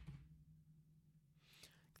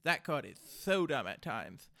 That card is so dumb at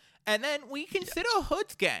times. And then we consider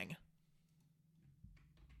Hood's Gang.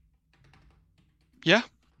 Yeah,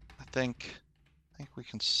 I think we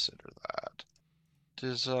consider that.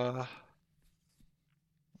 Does let's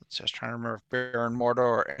see, I was trying to remember if Baron Mordo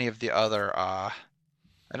or any of the other I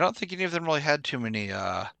don't think any of them really had too many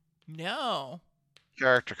no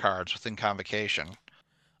character cards within convocation.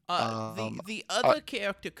 The other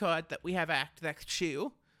character card that we have Act Next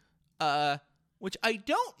Shoe, which I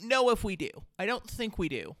don't know if we do. I don't think we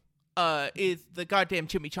do. Is the goddamn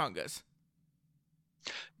Chimichangas.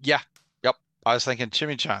 Yeah. Yep. I was thinking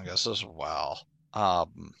Chimichangas as well.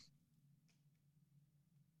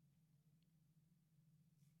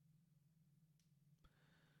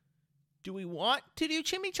 Do we want to do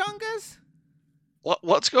Chimichangas?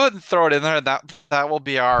 Let's go ahead and throw it in there. That will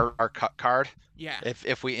be our cut card. Yeah.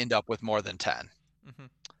 If we end up with more than 10. Mm-hmm.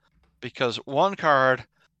 Because one card,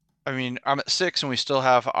 I mean, I'm at 6 and we still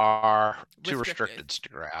have our 2 restricteds to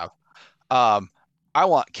grab. I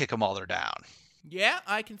want Kick 'em while they're down. Yeah,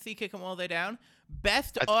 I can see Kick 'em while they're down.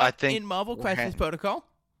 Best art in Marvel Crisis Protocol.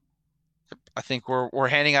 I think we're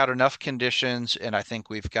handing out enough conditions, and I think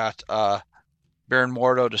we've got Baron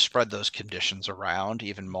Mordo to spread those conditions around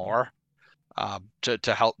even more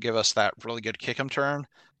to help give us that really good Kick 'em turn.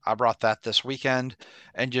 I brought that this weekend,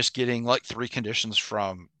 and just getting like 3 conditions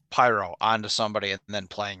from Pyro onto somebody and then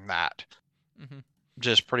playing that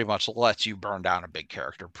just pretty much lets you burn down a big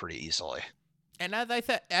character pretty easily. And as I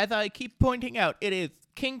said, as I keep pointing out, it is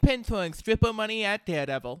Kingpin throwing stripper money at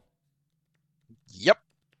Daredevil. Yep.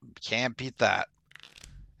 Can't beat that.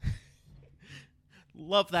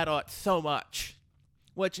 Love that art so much.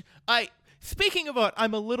 Which, speaking of art,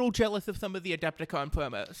 I'm a little jealous of some of the Adepticon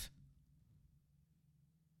promos.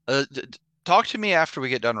 Talk to me after we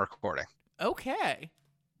get done recording. Okay.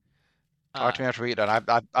 Talk to me after we get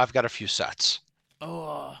done. I've got a few sets.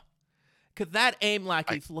 Oh. Because that aim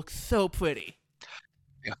lackeys looks so pretty.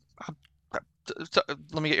 Yeah.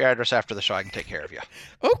 Let me get your address after the show. I can take care of you.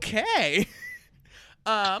 Okay.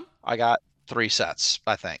 I got 3 sets,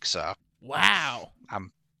 I think, so. Wow.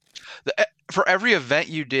 For every event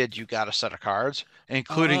you did, you got a set of cards,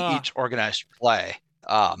 including each organized play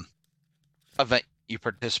event you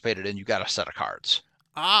participated in, you got a set of cards.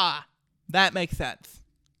 Ah, that makes sense.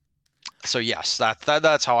 So yes,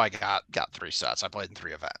 that's how I got 3 sets. I played in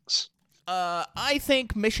 3 events. I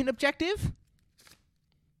think mission objective.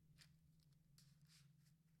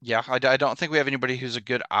 Yeah, I don't think we have anybody who's a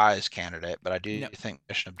good eyes candidate, but I do think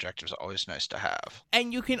mission objective is always nice to have.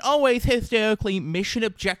 And you can always hysterically mission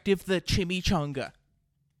objective the chimichanga.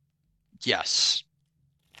 Yes.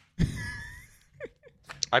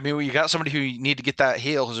 I mean, you got somebody who you need to get that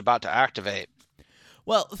heal who's about to activate.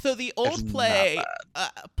 Well, so the old play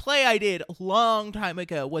I did a long time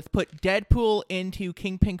ago was put Deadpool into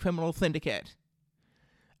Kingpin Criminal Syndicate.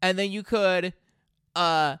 And then you could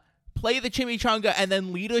play the chimichanga and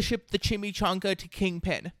then leadership the chimichanga to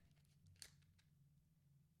Kingpin.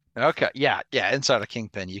 Okay, yeah, inside of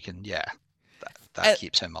Kingpin you can, that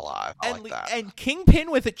keeps him alive. I like that. And Kingpin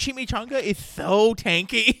with a chimichanga is so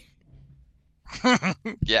tanky.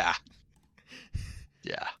 Yeah.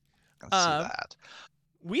 I can see that.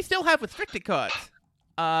 We still have restricted cards.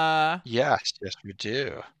 Yes, we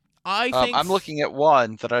do. I think I'm looking at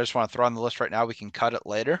one that I just want to throw on the list right now. We can cut it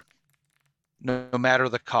later, no matter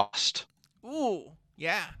the cost. Ooh,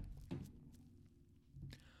 yeah.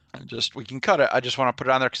 We can cut it. I just want to put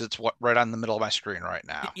it on there because it's right on the middle of my screen right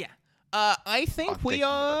now. Yeah. I think we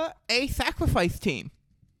are a sacrifice team.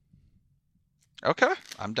 Okay,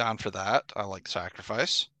 I'm down for that. I like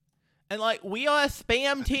sacrifice. And we are a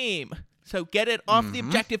spam team. So get it off the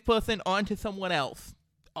objective person onto someone else.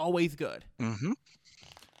 Always good. Mm-hmm.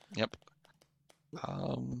 Yep.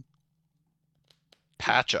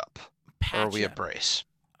 Patch up. Or are we a brace?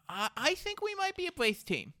 I think we might be a brace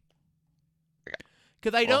team.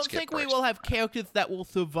 Because I don't think we will have characters that will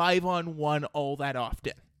survive on one all that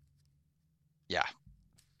often. Yeah.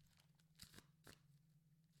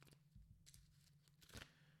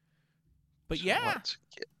 But so yeah. Let's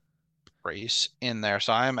get brace in there.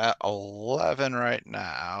 So I'm at 11 right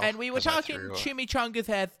now. And we were talking chimichangas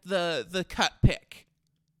has the cut pick.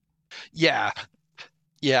 Yeah.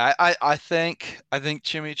 Yeah, I think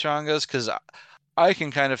chimichangas, because I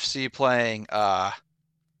can kind of see playing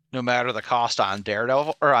no matter the cost on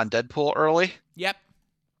Daredevil or on Deadpool early. Yep.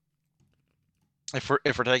 If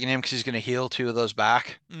we're taking him because he's going to heal 2 of those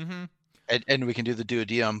back. Mm-hmm. And we can do the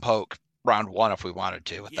Duodeum poke round 1 if we wanted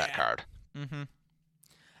to with that card. Mm-hmm.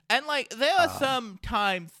 And there are some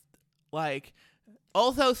times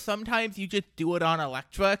also sometimes you just do it on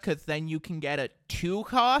Elektra because then you can get a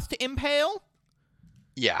 2-cost impale.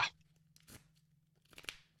 Yeah.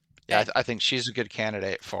 Yeah, I think she's a good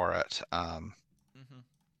candidate for it.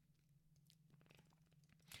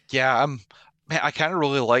 Yeah, I kind of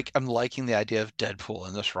really I'm liking the idea of Deadpool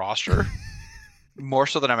in this roster. More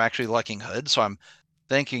so than I'm actually liking Hood, so I'm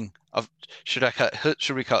thinking of should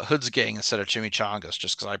we cut Hood's gang instead of Chimichangas,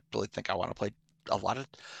 just because I really think I want to play a lot of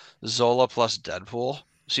Zola plus Deadpool.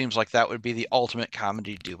 Seems like that would be the ultimate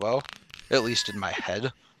comedy duo, at least in my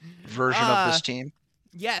head, version of this team.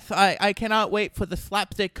 Yes, I cannot wait for the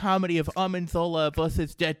slapstick comedy of Armin Zola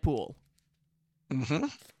versus Deadpool. Mm-hmm.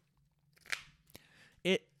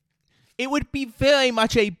 It would be very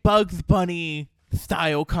much a Bugs Bunny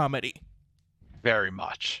style comedy. Very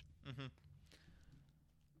much.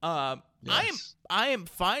 Mm-hmm. Yes. I am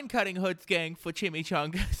fine cutting Hood's gang for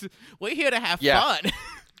chimichangas. We're here to have fun.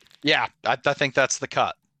 Yeah, I think that's the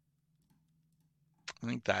cut. I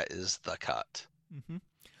think that is the cut. Mm-hmm.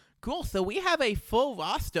 Cool. So we have a full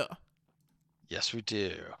roster. Yes, we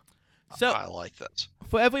do. So I like this.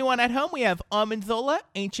 For everyone at home, we have Armin Zola,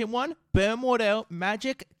 Ancient One, Baron Mordo,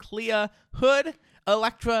 Magic, Clea, Hood,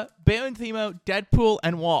 Elektra, Baron Zemo, Deadpool,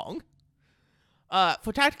 and Wong.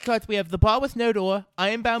 For tactical cards, we have The Bar with No Door,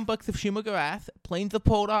 Ironbound Books of Shumagarath, Plains of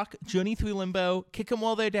Poldark, Journey Through Limbo, Kick 'em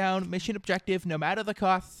While They're Down, Mission Objective, No Matter the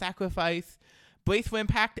Cost, Sacrifice, Brace for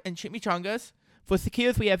Impact, and Chimichangas. For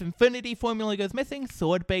secures, we have Infinity Formula Goes Missing,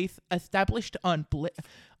 Sword Base, established on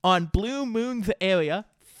Blue Moon's area.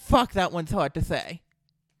 Fuck, that one's hard to say.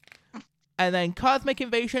 And then Cosmic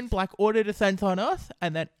Invasion, Black Order Descends on Earth.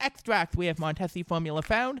 And then Extract, we have Montesi Formula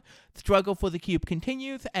Found, Struggle for the Cube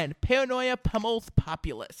Continues, and Paranoia Pummels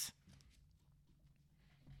Populace.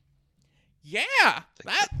 Yeah,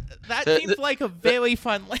 that seems like a very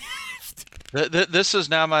fun list. This is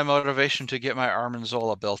now my motivation to get my Armin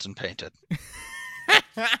Zola built and painted.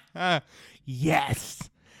 Yes.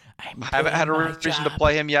 I haven't had a reason to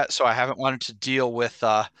play him yet, so I haven't wanted to deal with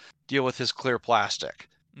his clear plastic.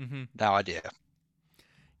 Mm-hmm. Now I do.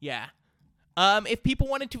 Yeah. If people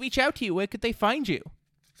wanted to reach out to you, where could they find you?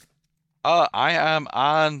 I am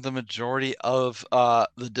on the majority of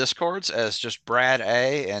the Discords as just Brad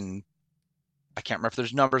A, and I can't remember if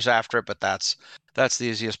there's numbers after it, but that's the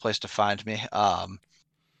easiest place to find me.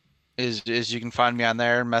 Is you can find me on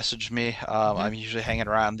there, message me. I'm usually hanging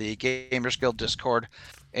around the Gamers Guild Discord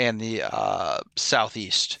and the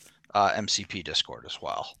Southeast MCP Discord as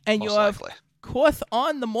well. And you're, of course,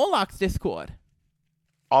 on the Morlocks Discord.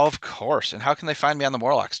 Of course. And how can they find me on the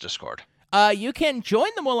Morlocks Discord? You can join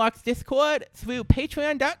the Morlocks Discord through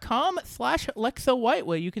patreon.com/LexoWhite,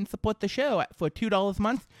 where you can support the show for $2 a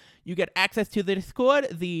month. You get access to the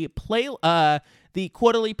Discord, the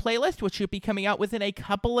quarterly playlist, which should be coming out within a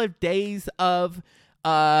couple of days of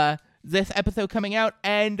this episode coming out,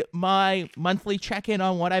 and my monthly check-in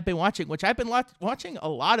on what I've been watching, which I've been watching a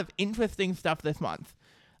lot of interesting stuff this month.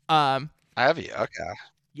 Have you? Okay.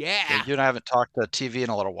 Yeah. You and I haven't talked to TV in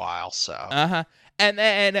a little while, so. And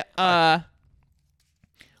then for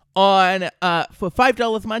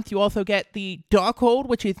 $5 a month, you also get the Darkhold,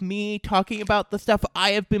 which is me talking about the stuff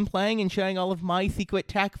I have been playing and sharing all of my secret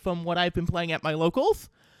tech from what I've been playing at my locals,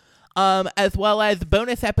 as well as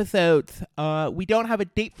bonus episodes. We don't have a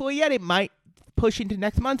date for it yet. It might push into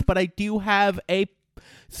next month, but I do have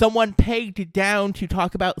someone pegged down to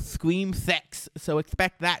talk about Scream 6, so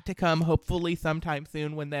expect that to come hopefully sometime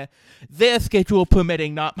soon when their schedule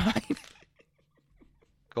permitting, not mine.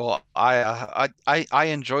 Cool. I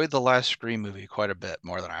enjoyed the last Scream movie quite a bit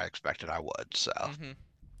more than I expected I would. So.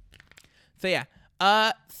 So yeah.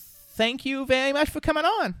 Thank you very much for coming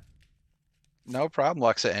on. No problem,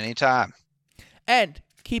 Lexa. Anytime. And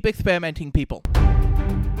keep experimenting, people.